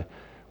had.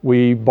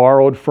 We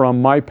borrowed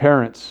from my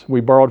parents.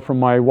 We borrowed from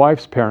my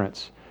wife's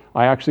parents.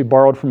 I actually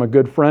borrowed from a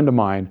good friend of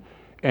mine.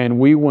 And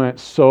we went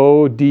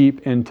so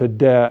deep into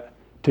debt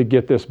to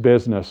get this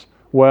business.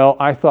 Well,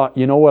 I thought,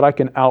 you know what? I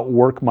can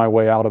outwork my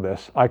way out of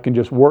this. I can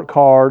just work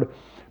hard,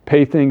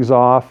 pay things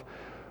off.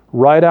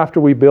 Right after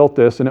we built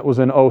this, and it was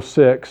in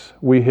 2006,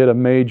 we hit a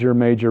major,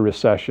 major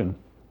recession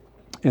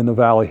in the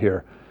valley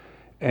here.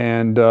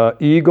 And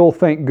Eagle,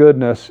 thank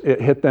goodness,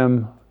 it hit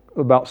them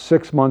about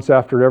 6 months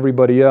after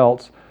everybody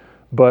else.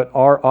 But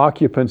our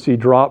occupancy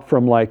dropped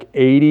from like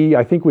 80,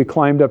 I think we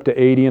climbed up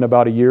to 80 in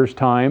about a year's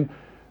time,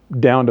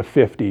 down to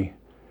 50.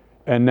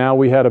 And now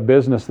we had a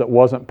business that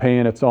wasn't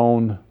paying its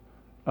own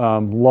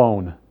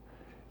loan.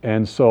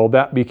 And so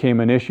that became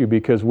an issue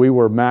because we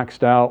were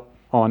maxed out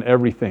on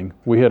everything.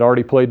 We had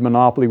already played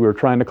Monopoly. We were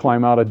trying to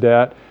climb out of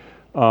debt.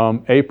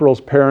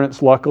 April's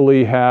parents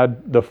luckily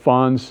had the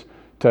funds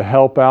to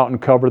help out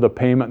and cover the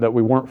payment that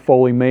we weren't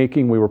fully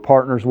making. We were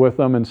partners with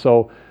them, and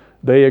so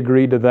they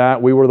agreed to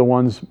that. We were the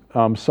ones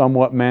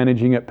somewhat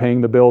managing it,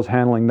 paying the bills,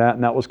 handling that,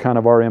 and that was kind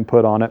of our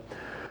input on it.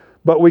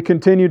 But we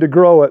continued to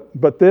grow it.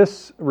 But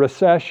this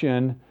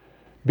recession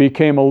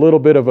became a little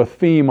bit of a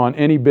theme on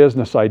any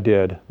business I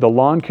did. The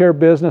lawn care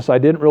business, I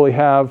didn't really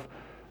have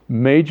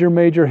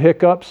major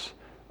hiccups,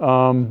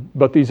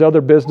 but these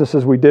other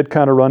businesses, we did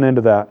kind of run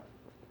into that.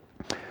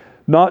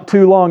 Not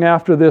too long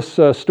after this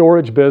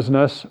storage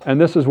business, and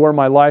this is where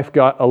my life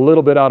got a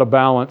little bit out of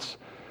balance,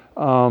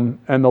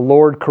 and the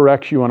Lord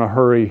corrects you in a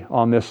hurry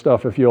on this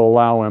stuff if you'll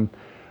allow Him.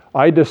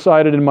 I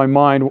decided in my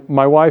mind,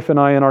 my wife and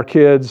I and our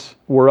kids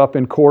were up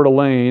in Coeur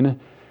d'Alene,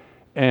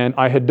 and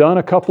I had done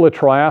a couple of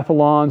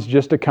triathlons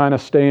just to kind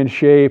of stay in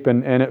shape,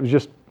 and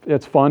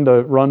it's fun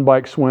to run,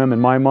 bike, swim in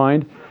my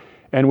mind.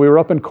 And we were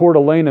up in Coeur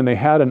d'Alene, and they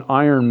had an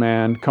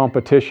Ironman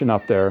competition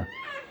up there.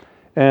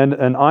 And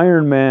an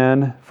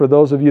Ironman, for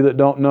those of you that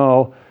don't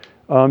know,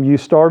 you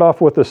start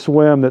off with a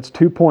swim that's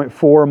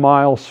 2.4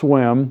 mile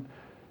swim,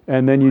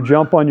 and then you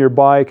jump on your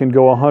bike and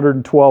go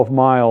 112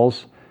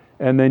 miles,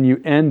 and then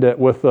you end it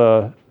with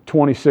a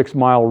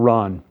 26-mile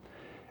run.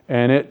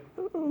 And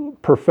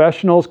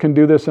professionals can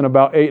do this in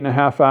about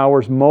 8.5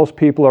 hours. Most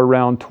people are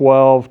around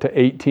 12 to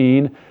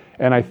 18,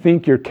 and I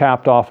think you're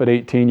capped off at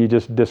 18. You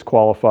just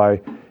disqualify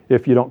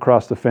if you don't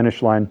cross the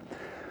finish line.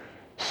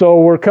 So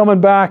we're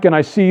coming back, and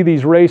I see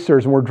these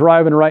racers, and we're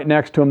driving right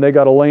next to them. They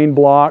got a lane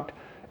blocked,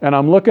 and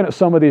I'm looking at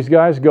some of these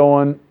guys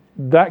going,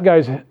 that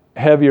guy's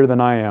heavier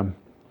than I am.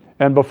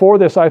 And before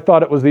this, I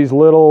thought it was these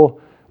little,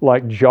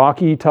 like,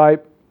 jockey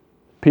type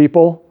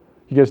people.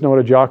 You guys know what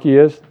a jockey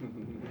is?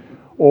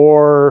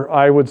 Or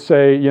I would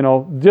say,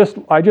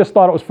 I just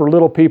thought it was for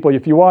little people.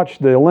 If you watch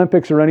the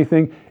Olympics or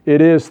anything, it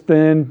is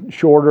thin,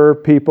 shorter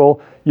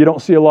people. You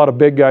don't see a lot of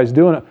big guys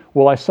doing it.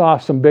 Well, I saw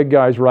some big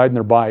guys riding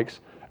their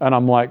bikes, and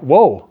I'm like,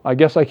 whoa, I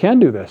guess I can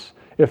do this.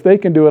 If they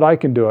can do it, I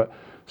can do it.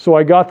 So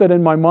I got that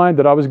in my mind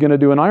that I was going to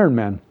do an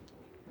Ironman.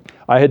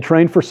 I had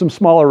trained for some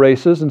smaller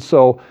races,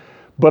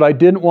 but I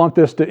didn't want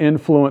this to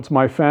influence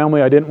my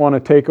family. I didn't want to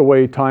take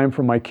away time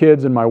from my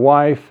kids and my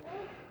wife.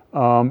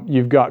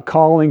 You've got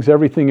callings,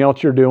 everything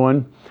else you're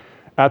doing.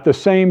 At the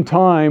same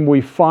time,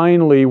 we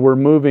finally were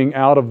moving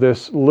out of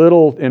this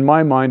little, in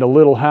my mind, a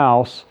little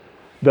house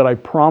that I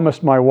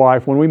promised my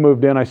wife. When we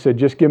moved in, I said,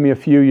 just give me a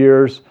few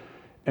years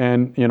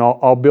and,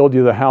 I'll build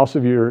you the house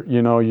of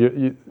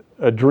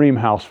a dream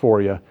house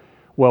for you.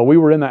 Well, we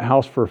were in that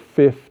house for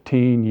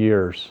 15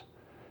 years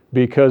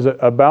because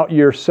about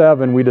year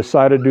 7, we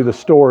decided to do the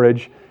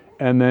storage,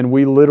 and then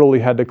we literally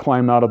had to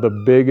climb out of the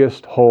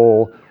biggest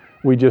hole.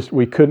 We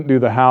couldn't do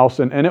the house,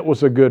 and it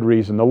was a good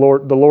reason. The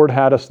Lord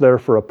had us there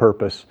for a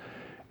purpose.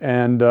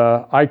 And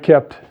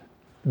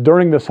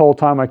during this whole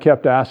time, I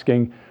kept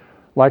asking,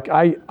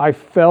 I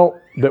felt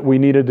that we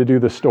needed to do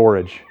the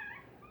storage.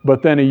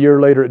 But then a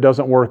year later, it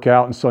doesn't work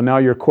out. And so now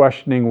you're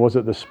questioning, was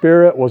it the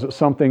Spirit? Was it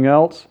something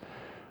else?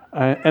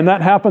 And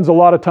that happens a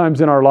lot of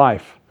times in our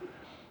life.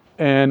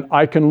 And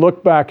I can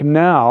look back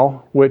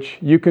now, which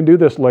you can do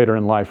this later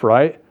in life,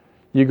 right?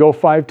 You go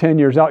 5-10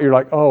 years out, you're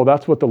like, oh,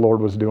 that's what the Lord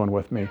was doing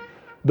with me.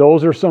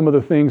 Those are some of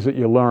the things that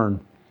you learn.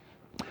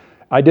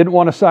 I didn't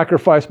want to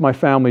sacrifice my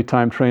family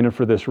time training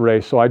for this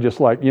race, so I just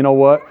you know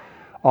what?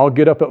 I'll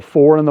get up at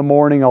 4 in the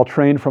morning, I'll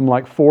train from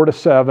 4 to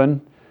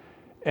 7,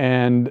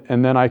 and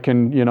then I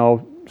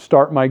can,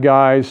 start my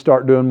guys,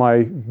 start doing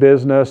my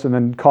business, and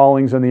then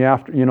callings in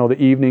the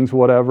evenings,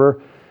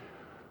 whatever.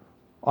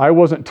 I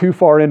wasn't too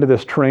far into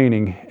this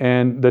training,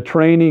 and the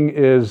training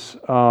is,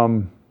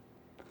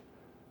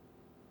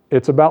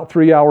 it's about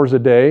 3 hours a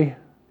day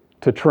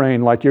to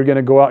train. Like you're going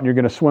to go out and you're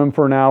going to swim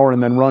for an hour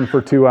and then run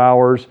for 2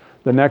 hours.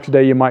 The next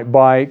day you might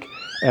bike,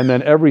 and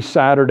then every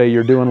Saturday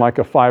you're doing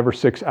a 5 or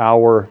 6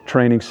 hour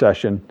training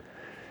session.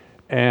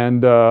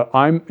 And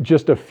I'm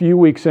just a few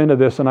weeks into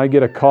this, and I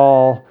get a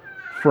call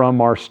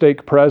from our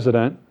stake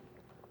president,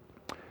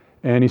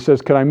 and he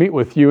says, could I meet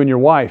with you and your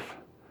wife?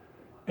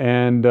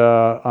 And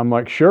I'm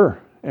like, sure.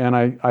 And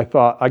I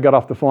thought, I got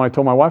off the phone, I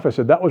told my wife, I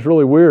said, that was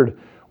really weird.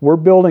 We're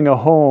building a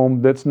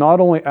home that's not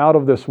only out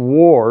of this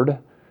ward,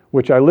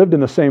 which I lived in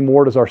the same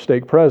ward as our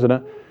stake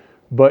president,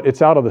 but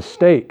it's out of the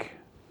stake.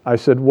 I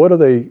said, what are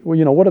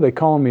they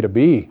calling me to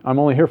be? I'm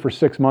only here for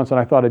 6 months, and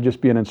I thought I'd just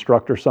be an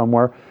instructor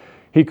somewhere.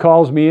 He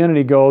calls me in and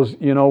he goes,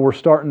 we're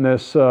starting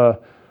this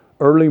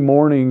early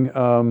morning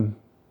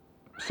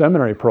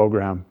seminary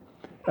program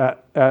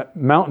at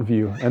Mountain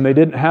View, and they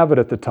didn't have it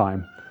at the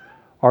time.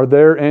 Are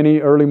there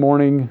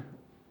anybody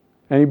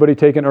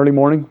taking early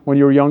morning when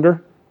you were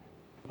younger?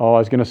 Oh, I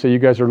was going to say you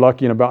guys are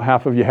lucky and about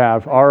half of you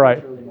have. All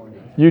right.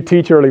 You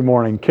teach early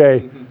morning.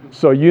 Okay.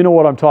 So you know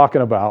what I'm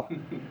talking about.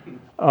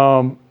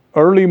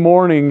 Early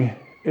morning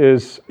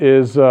is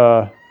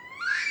I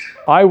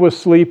was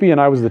sleepy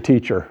and I was the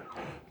teacher.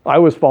 I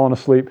was falling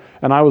asleep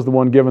and I was the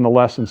one giving the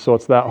lessons, so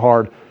it's that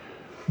hard.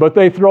 But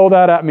they throw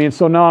that at me, and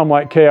so now I'm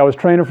like, okay, I was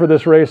training for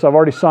this race. I've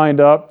already signed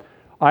up.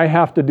 I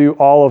have to do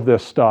all of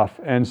this stuff.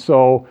 And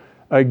so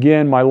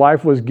again, my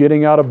life was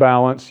getting out of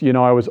balance.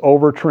 I was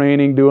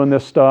overtraining, doing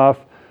this stuff.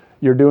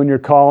 you're doing your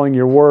calling,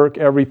 your work,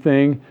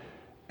 everything.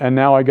 And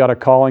now I got a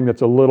calling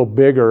that's a little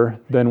bigger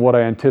than what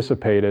I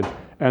anticipated.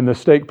 And the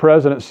stake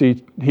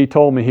presidency, he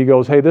told me, he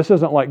goes, hey, this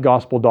isn't like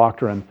gospel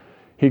doctrine.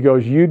 He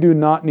goes, you do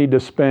not need to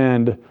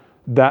spend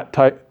that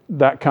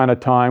kind of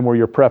time where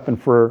you're prepping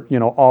for,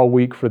 all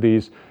week for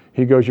these.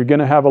 He goes, you're going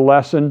to have a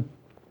lesson.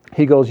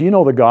 He goes, you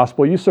know the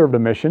gospel, you served a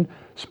mission,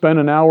 spend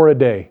an hour a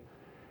day.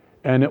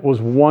 And it was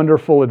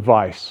wonderful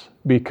advice,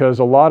 because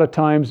a lot of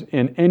times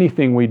in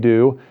anything we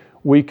do,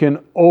 we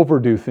can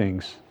overdo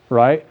things,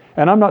 right?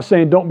 And I'm not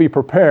saying don't be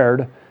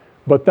prepared,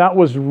 but that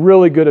was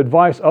really good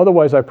advice.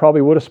 Otherwise, I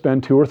probably would have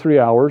spent 2 or 3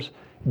 hours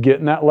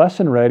getting that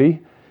lesson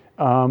ready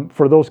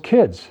for those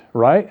kids,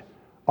 right?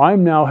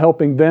 I'm now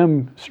helping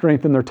them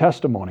strengthen their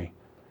testimony.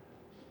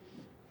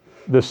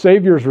 The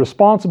Savior is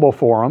responsible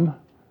for them,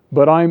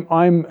 but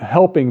I'm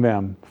helping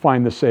them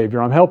find the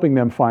Savior. I'm helping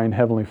them find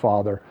Heavenly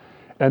Father.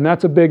 And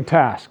that's a big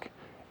task.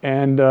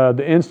 And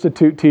the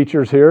Institute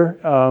teachers here,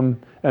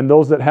 and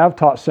those that have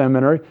taught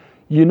seminary,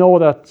 you know what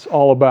that's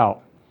all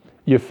about.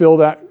 You feel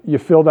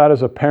that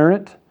as a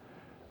parent.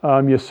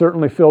 You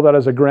certainly feel that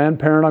as a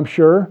grandparent, I'm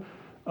sure.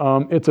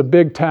 It's a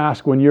big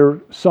task when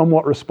you're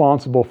somewhat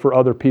responsible for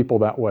other people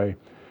that way.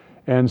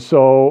 And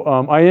so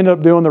I ended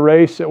up doing the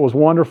race. It was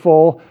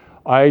wonderful.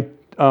 I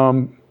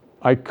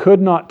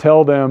could not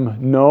tell them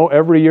no.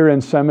 Every year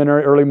in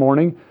seminary early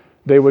morning,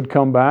 they would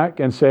come back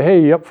and say,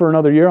 hey, you up for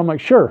another year? I'm like,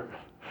 sure.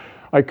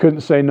 I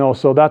couldn't say no.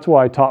 So that's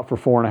why I taught for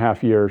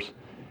 4.5 years.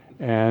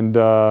 And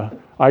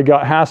I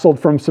got hassled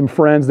from some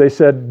friends. They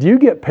said, do you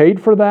get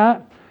paid for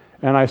that?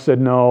 And I said,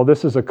 no,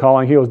 this is a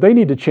calling. He goes, they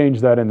need to change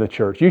that in the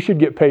church. You should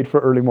get paid for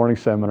early morning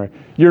seminary.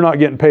 You're not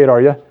getting paid,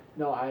 are you?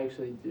 No, I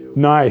actually do.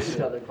 Nice. I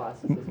teach other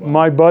classes as well.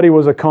 My buddy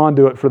was a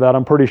conduit for that,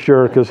 I'm pretty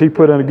sure, because he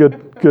put in a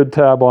good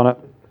tab on it.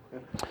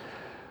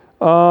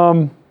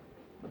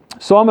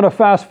 So I'm going to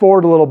fast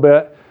forward a little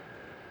bit.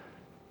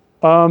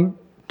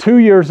 2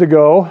 years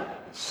ago,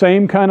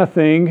 same kind of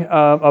thing.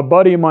 A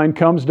buddy of mine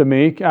comes to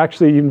me.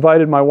 Actually, he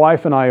invited my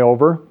wife and I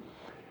over.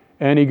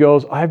 And he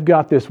goes, I've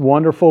got this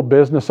wonderful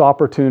business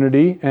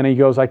opportunity. And he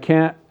goes,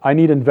 I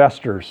need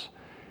investors.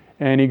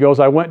 And he goes,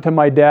 I went to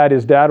my dad.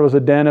 His dad was a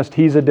dentist.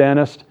 He's a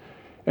dentist.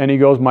 And he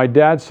goes, my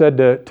dad said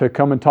to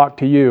come and talk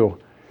to you.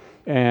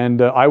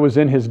 And I was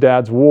in his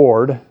dad's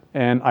ward.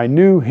 And I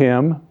knew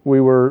him.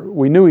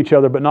 We knew each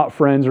other, but not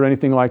friends or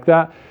anything like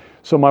that.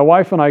 So my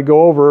wife and I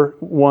go over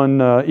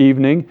one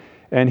evening,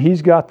 and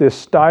he's got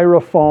this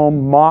styrofoam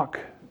mock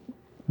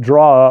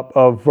draw-up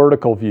of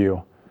Vertical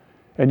View.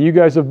 And you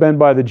guys have been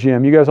by the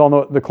gym. You guys all know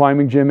what the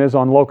climbing gym is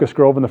on Locust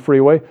Grove and the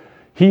freeway.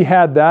 He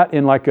had that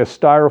in like a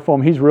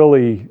styrofoam. He's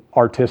really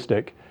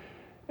artistic.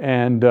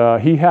 And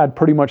he had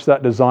pretty much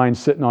that design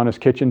sitting on his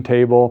kitchen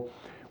table.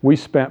 We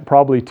spent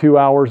probably 2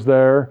 hours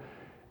there.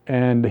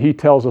 And he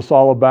tells us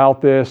all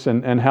about this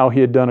and how he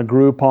had done a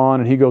Groupon.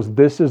 And he goes,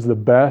 this is the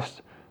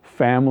best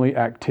family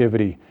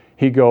activity.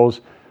 He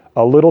goes,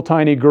 a little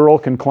tiny girl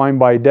can climb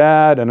by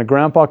dad and a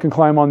grandpa can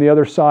climb on the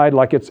other side.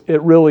 Like it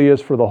really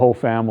is for the whole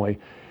family.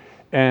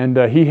 And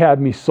he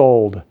had me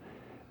sold.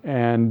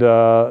 And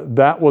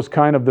that was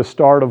kind of the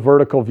start of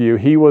Vertical View.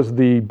 He was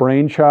the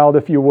brainchild,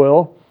 if you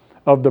will,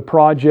 of the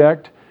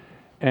project.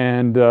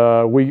 And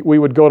we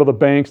would go to the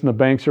banks, and the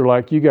banks are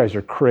like, you guys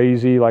are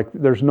crazy. Like,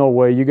 there's no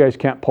way. You guys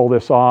can't pull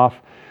this off.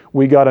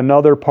 We got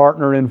another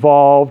partner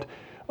involved.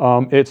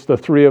 It's the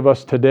three of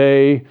us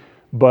today.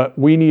 But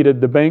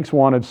the banks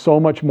wanted so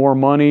much more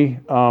money.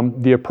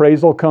 The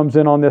appraisal comes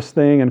in on this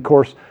thing. And of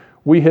course,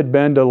 we had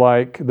been to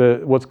like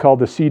what's called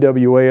the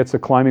CWA. It's the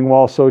Climbing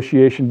Wall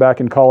Association back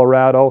in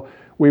Colorado.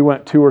 We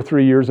went 2 or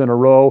 3 years in a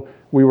row.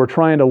 We were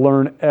trying to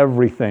learn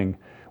everything.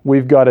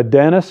 We've got a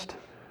dentist,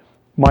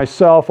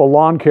 myself, a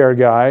lawn care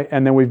guy,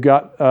 and then we've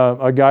got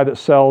a guy that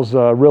sells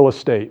real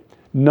estate.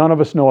 None of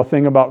us know a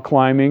thing about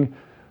climbing.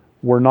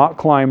 We're not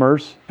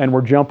climbers, and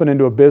we're jumping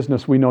into a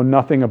business we know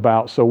nothing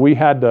about. So we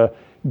had to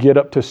get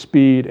up to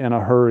speed in a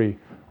hurry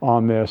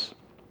on this.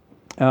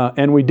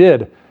 And we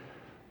did.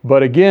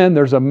 But again,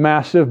 there's a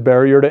massive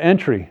barrier to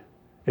entry.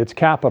 It's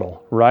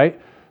capital, right?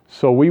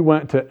 So we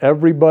went to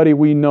everybody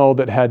we know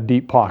that had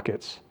deep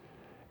pockets.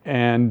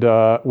 And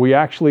we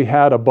actually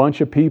had a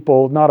bunch of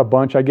people, not a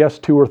bunch, I guess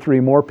 2 or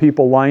 3 more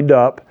people lined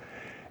up.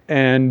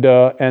 And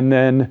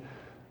then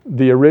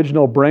the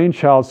original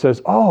brainchild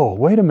says, oh,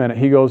 wait a minute.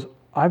 He goes,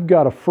 I've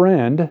got a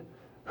friend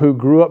who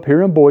grew up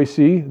here in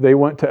Boise. They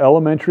went to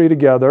elementary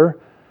together.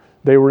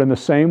 They were in the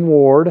same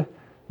ward.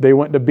 They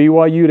went to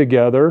BYU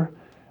together.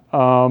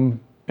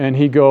 And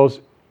he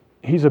goes,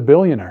 he's a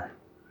billionaire.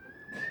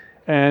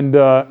 And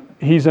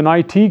he's an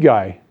IT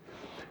guy.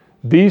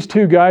 These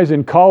 2 guys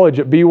in college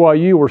at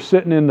BYU were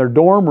sitting in their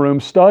dorm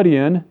room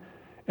studying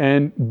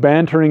and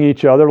bantering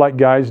each other like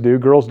guys do.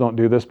 Girls don't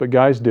do this, but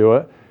guys do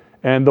it.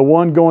 And the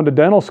one going to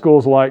dental school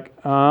is like,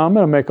 I'm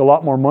going to make a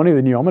lot more money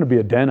than you. I'm going to be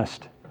a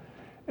dentist.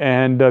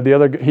 And the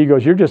other, he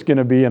goes, you're just going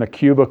to be in a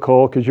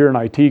cubicle because you're an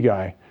IT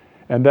guy.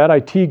 And that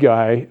IT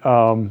guy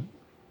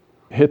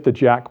hit the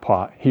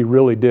jackpot. He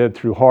really did,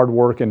 through hard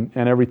work and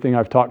everything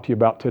I've talked to you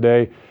about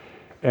today.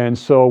 And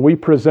so we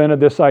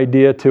presented this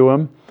idea to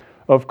him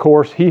of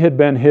course, he had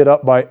been hit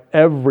up by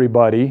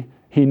everybody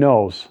he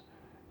knows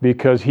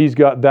because he's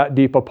got that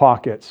deep of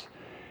pockets.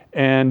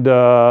 And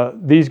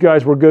these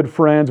guys were good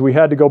friends. We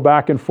had to go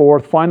back and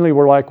forth. Finally,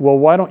 we're like, well,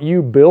 why don't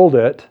you build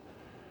it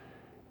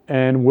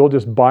and we'll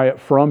just buy it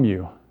from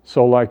you?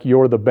 So like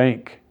you're the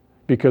bank,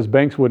 because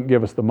banks wouldn't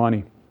give us the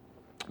money.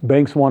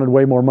 Banks wanted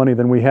way more money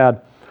than we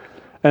had.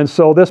 And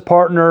so this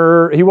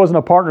partner, he wasn't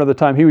a partner at the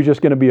time. He was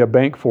just going to be a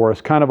bank for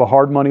us, kind of a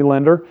hard money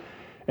lender.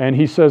 And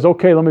he says,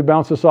 okay, let me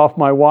bounce this off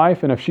my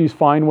wife, and if she's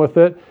fine with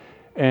it.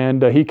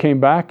 And he came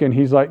back and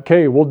he's like,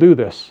 okay, we'll do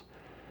this.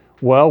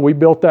 Well, we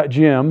built that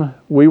gym.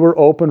 We were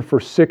open for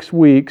 6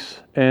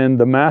 weeks, and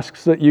the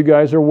masks that you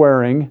guys are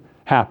wearing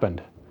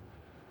happened.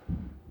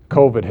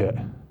 COVID hit.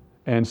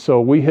 And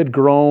so we had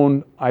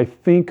grown, I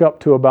think, up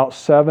to about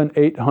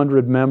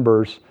 700-800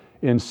 members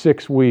in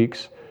 6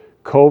 weeks.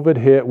 COVID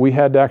hit. We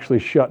had to actually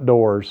shut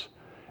doors,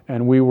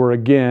 and we were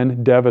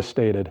again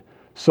devastated.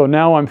 So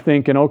now I'm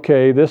thinking,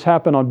 okay, this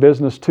happened on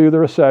business 2, the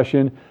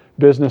recession,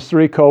 business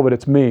 3, COVID.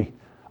 It's me.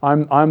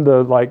 I'm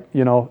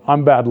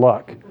bad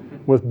luck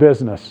with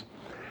business.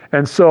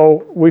 And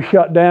so we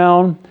shut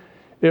down.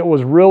 It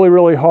was really,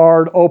 really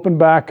hard. Open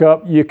back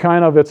up.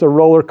 It's a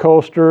roller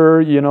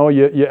coaster.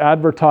 You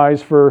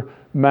advertise for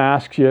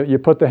masks. You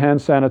put the hand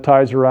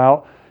sanitizer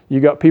out. You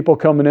got people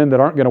coming in that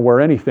aren't going to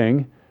wear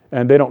anything,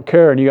 and they don't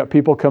care. And you got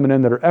people coming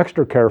in that are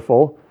extra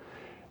careful,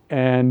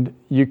 and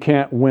you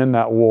can't win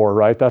that war,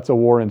 right? That's a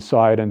war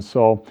inside. And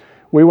so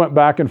we went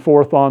back and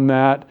forth on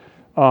that.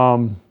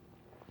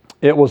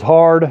 It was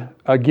hard.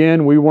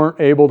 Again, we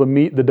weren't able to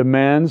meet the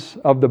demands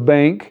of the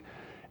bank.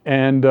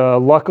 And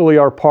luckily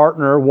our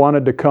partner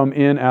wanted to come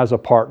in as a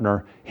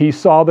partner. He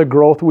saw the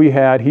growth we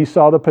had. He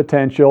saw the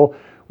potential.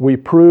 We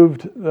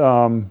proved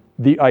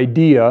the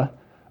idea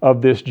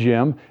of this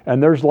gym.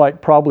 And there's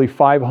like probably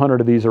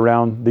 500 of these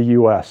around the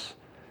U.S.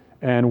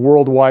 And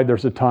worldwide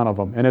there's a ton of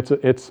them. And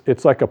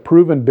it's like a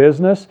proven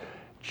business,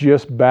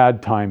 just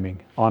bad timing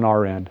on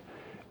our end.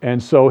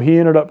 And so he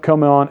ended up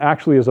coming on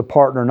actually as a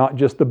partner, not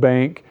just the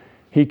bank.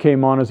 He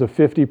came on as a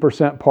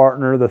 50%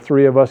 partner. The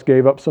 3 of us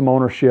gave up some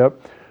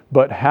ownership.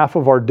 But half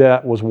of our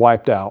debt was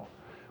wiped out,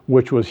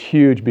 which was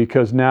huge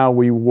because now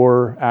we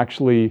were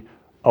actually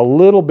a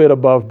little bit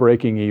above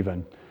breaking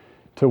even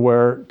to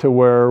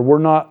where we're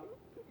not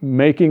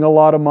making a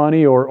lot of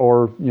money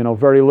or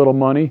very little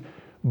money,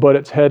 but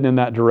it's heading in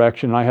that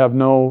direction. I have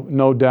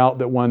no doubt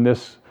that when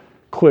this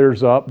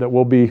clears up that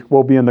we'll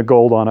be in the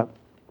gold on it.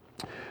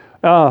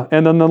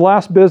 And then the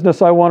last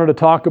business I wanted to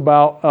talk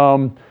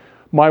about,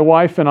 my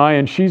wife and I,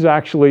 and she's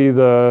actually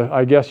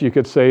I guess you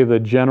could say the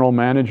general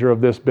manager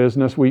of this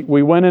business.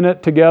 We went in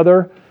it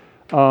together.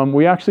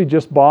 We actually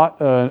just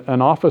bought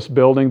an office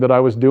building that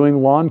I was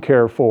doing lawn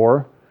care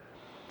for,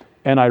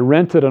 and I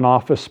rented an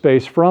office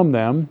space from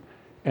them,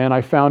 and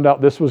I found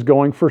out this was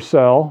going for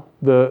sale.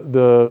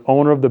 The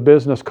owner of the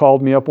business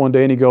called me up one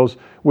day and he goes,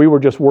 we were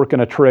just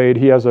working a trade.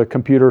 He has a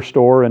computer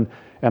store and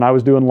I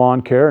was doing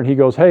lawn care, and he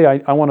goes, hey,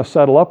 I want to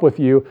settle up with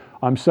you.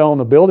 I'm selling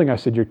the building. I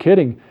said, you're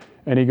kidding.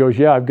 And he goes,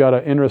 yeah, I've got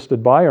an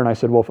interested buyer. And I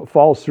said, well, if it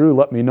falls through,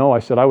 let me know. I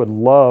said, I would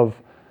love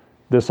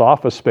this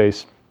office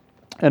space.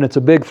 And it's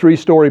a big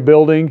 3-story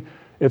building.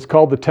 It's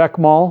called the Tech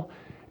Mall.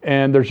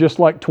 And there's just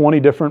like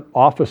 20 different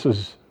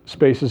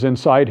spaces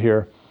inside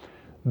here.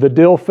 The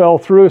deal fell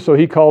through, so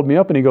he called me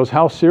up and he goes,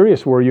 how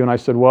serious were you? And I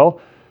said, well,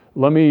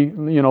 let me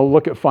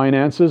look at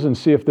finances and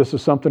see if this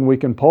is something we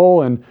can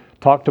pull, and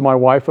talk to my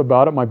wife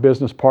about it, my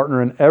business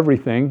partner, and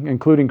everything,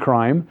 including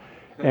crime.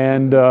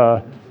 And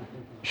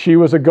she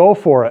was a go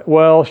for it.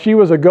 Well, she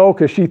was a go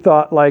because she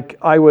thought like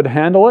I would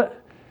handle it.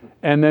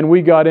 And then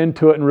we got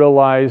into it and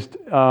realized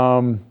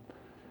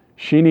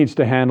she needs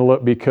to handle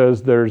it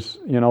because there's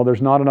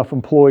not enough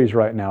employees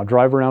right now.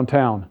 Drive around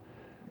town.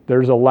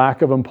 There's a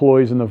lack of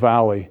employees in the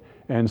valley.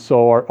 And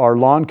so our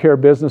lawn care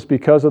business,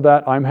 because of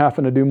that, I'm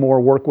having to do more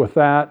work with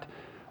that.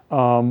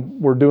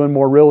 We're doing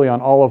more really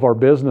on all of our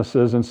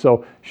businesses. And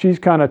so she's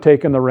kind of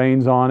taking the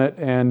reins on it.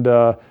 And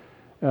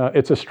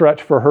it's a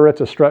stretch for her.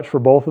 It's a stretch for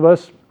both of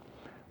us.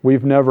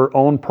 We've never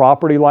owned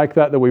property like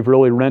that we've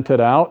really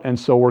rented out, and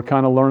so we're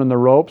kind of learning the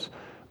ropes,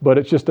 but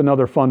it's just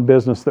another fun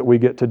business that we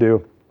get to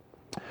do.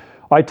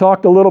 I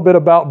talked a little bit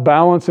about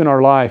balance in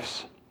our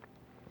lives.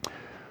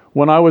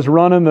 When I was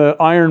running the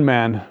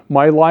Ironman,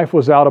 my life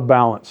was out of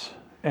balance,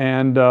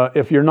 and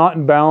if you're not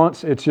in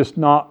balance, it's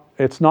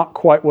not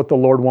quite what the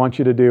Lord wants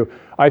you to do.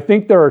 I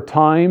think there are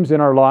times in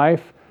our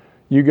life,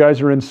 you guys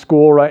are in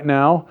school right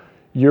now,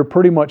 you're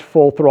pretty much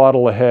full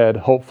throttle ahead,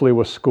 hopefully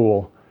with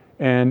school.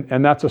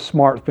 And that's a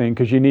smart thing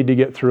because you need to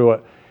get through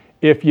it.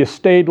 If you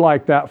stayed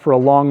like that for a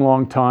long,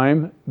 long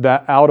time,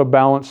 that out of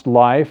balanced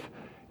life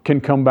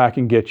can come back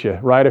and get you,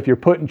 right? If you're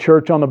putting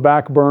church on the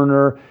back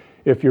burner,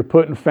 if you're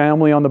putting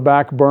family on the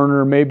back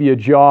burner, maybe a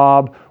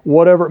job,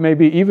 whatever it may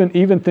be,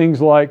 even things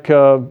like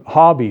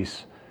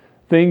hobbies,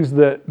 things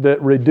that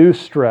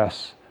reduce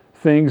stress,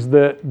 things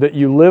that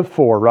you live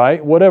for,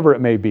 right? Whatever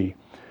it may be.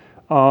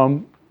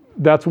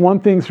 That's one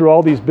thing through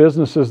all these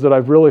businesses that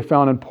I've really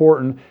found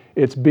important.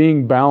 It's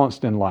being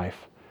balanced in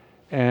life.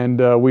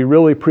 And we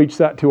really preach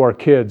that to our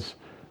kids,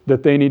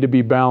 that they need to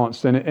be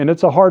balanced. And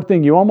it's a hard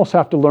thing. You almost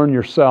have to learn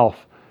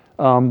yourself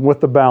with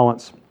the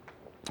balance.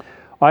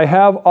 I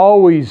have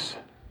always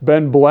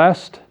been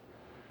blessed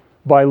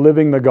by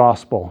living the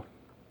gospel.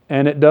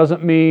 And it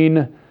doesn't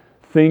mean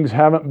things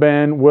haven't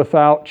been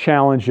without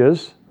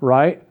challenges,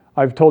 right?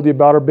 I've told you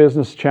about our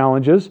business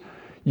challenges.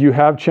 You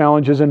have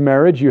challenges in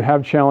marriage. You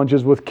have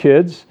challenges with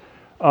kids.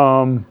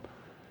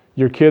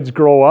 Your kids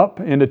grow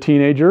up into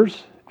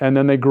teenagers, and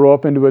then they grow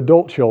up into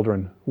adult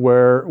children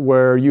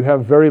where you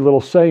have very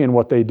little say in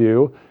what they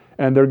do,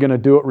 and they're going to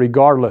do it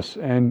regardless,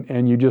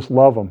 and you just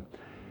love them.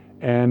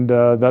 And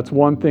that's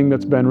one thing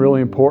that's been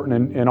really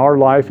important in our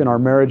life, in our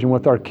marriage, and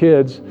with our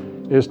kids,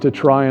 is to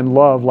try and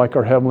love like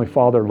our Heavenly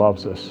Father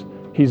loves us.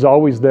 He's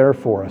always there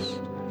for us.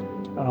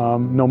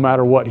 No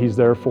matter what, He's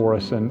there for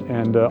us.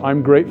 And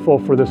I'm grateful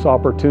for this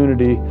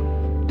opportunity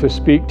to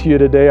speak to you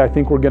today. I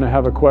think we're going to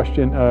have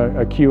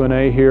a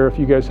Q&A here. If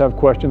you guys have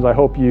questions, I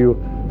hope you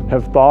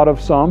have thought of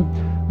some.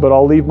 But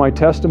I'll leave my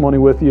testimony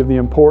with you of the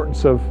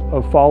importance of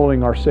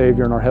following our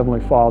Savior and our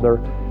Heavenly Father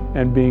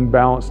and being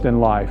balanced in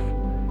life.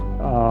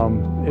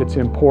 It's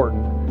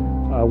important.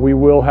 We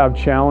will have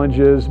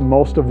challenges,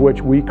 most of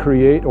which we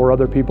create or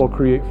other people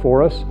create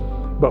for us,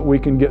 but we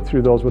can get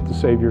through those with the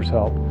Savior's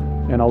help.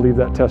 And I'll leave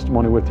that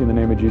testimony with you in the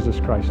name of Jesus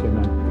Christ.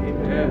 Amen.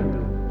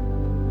 Amen.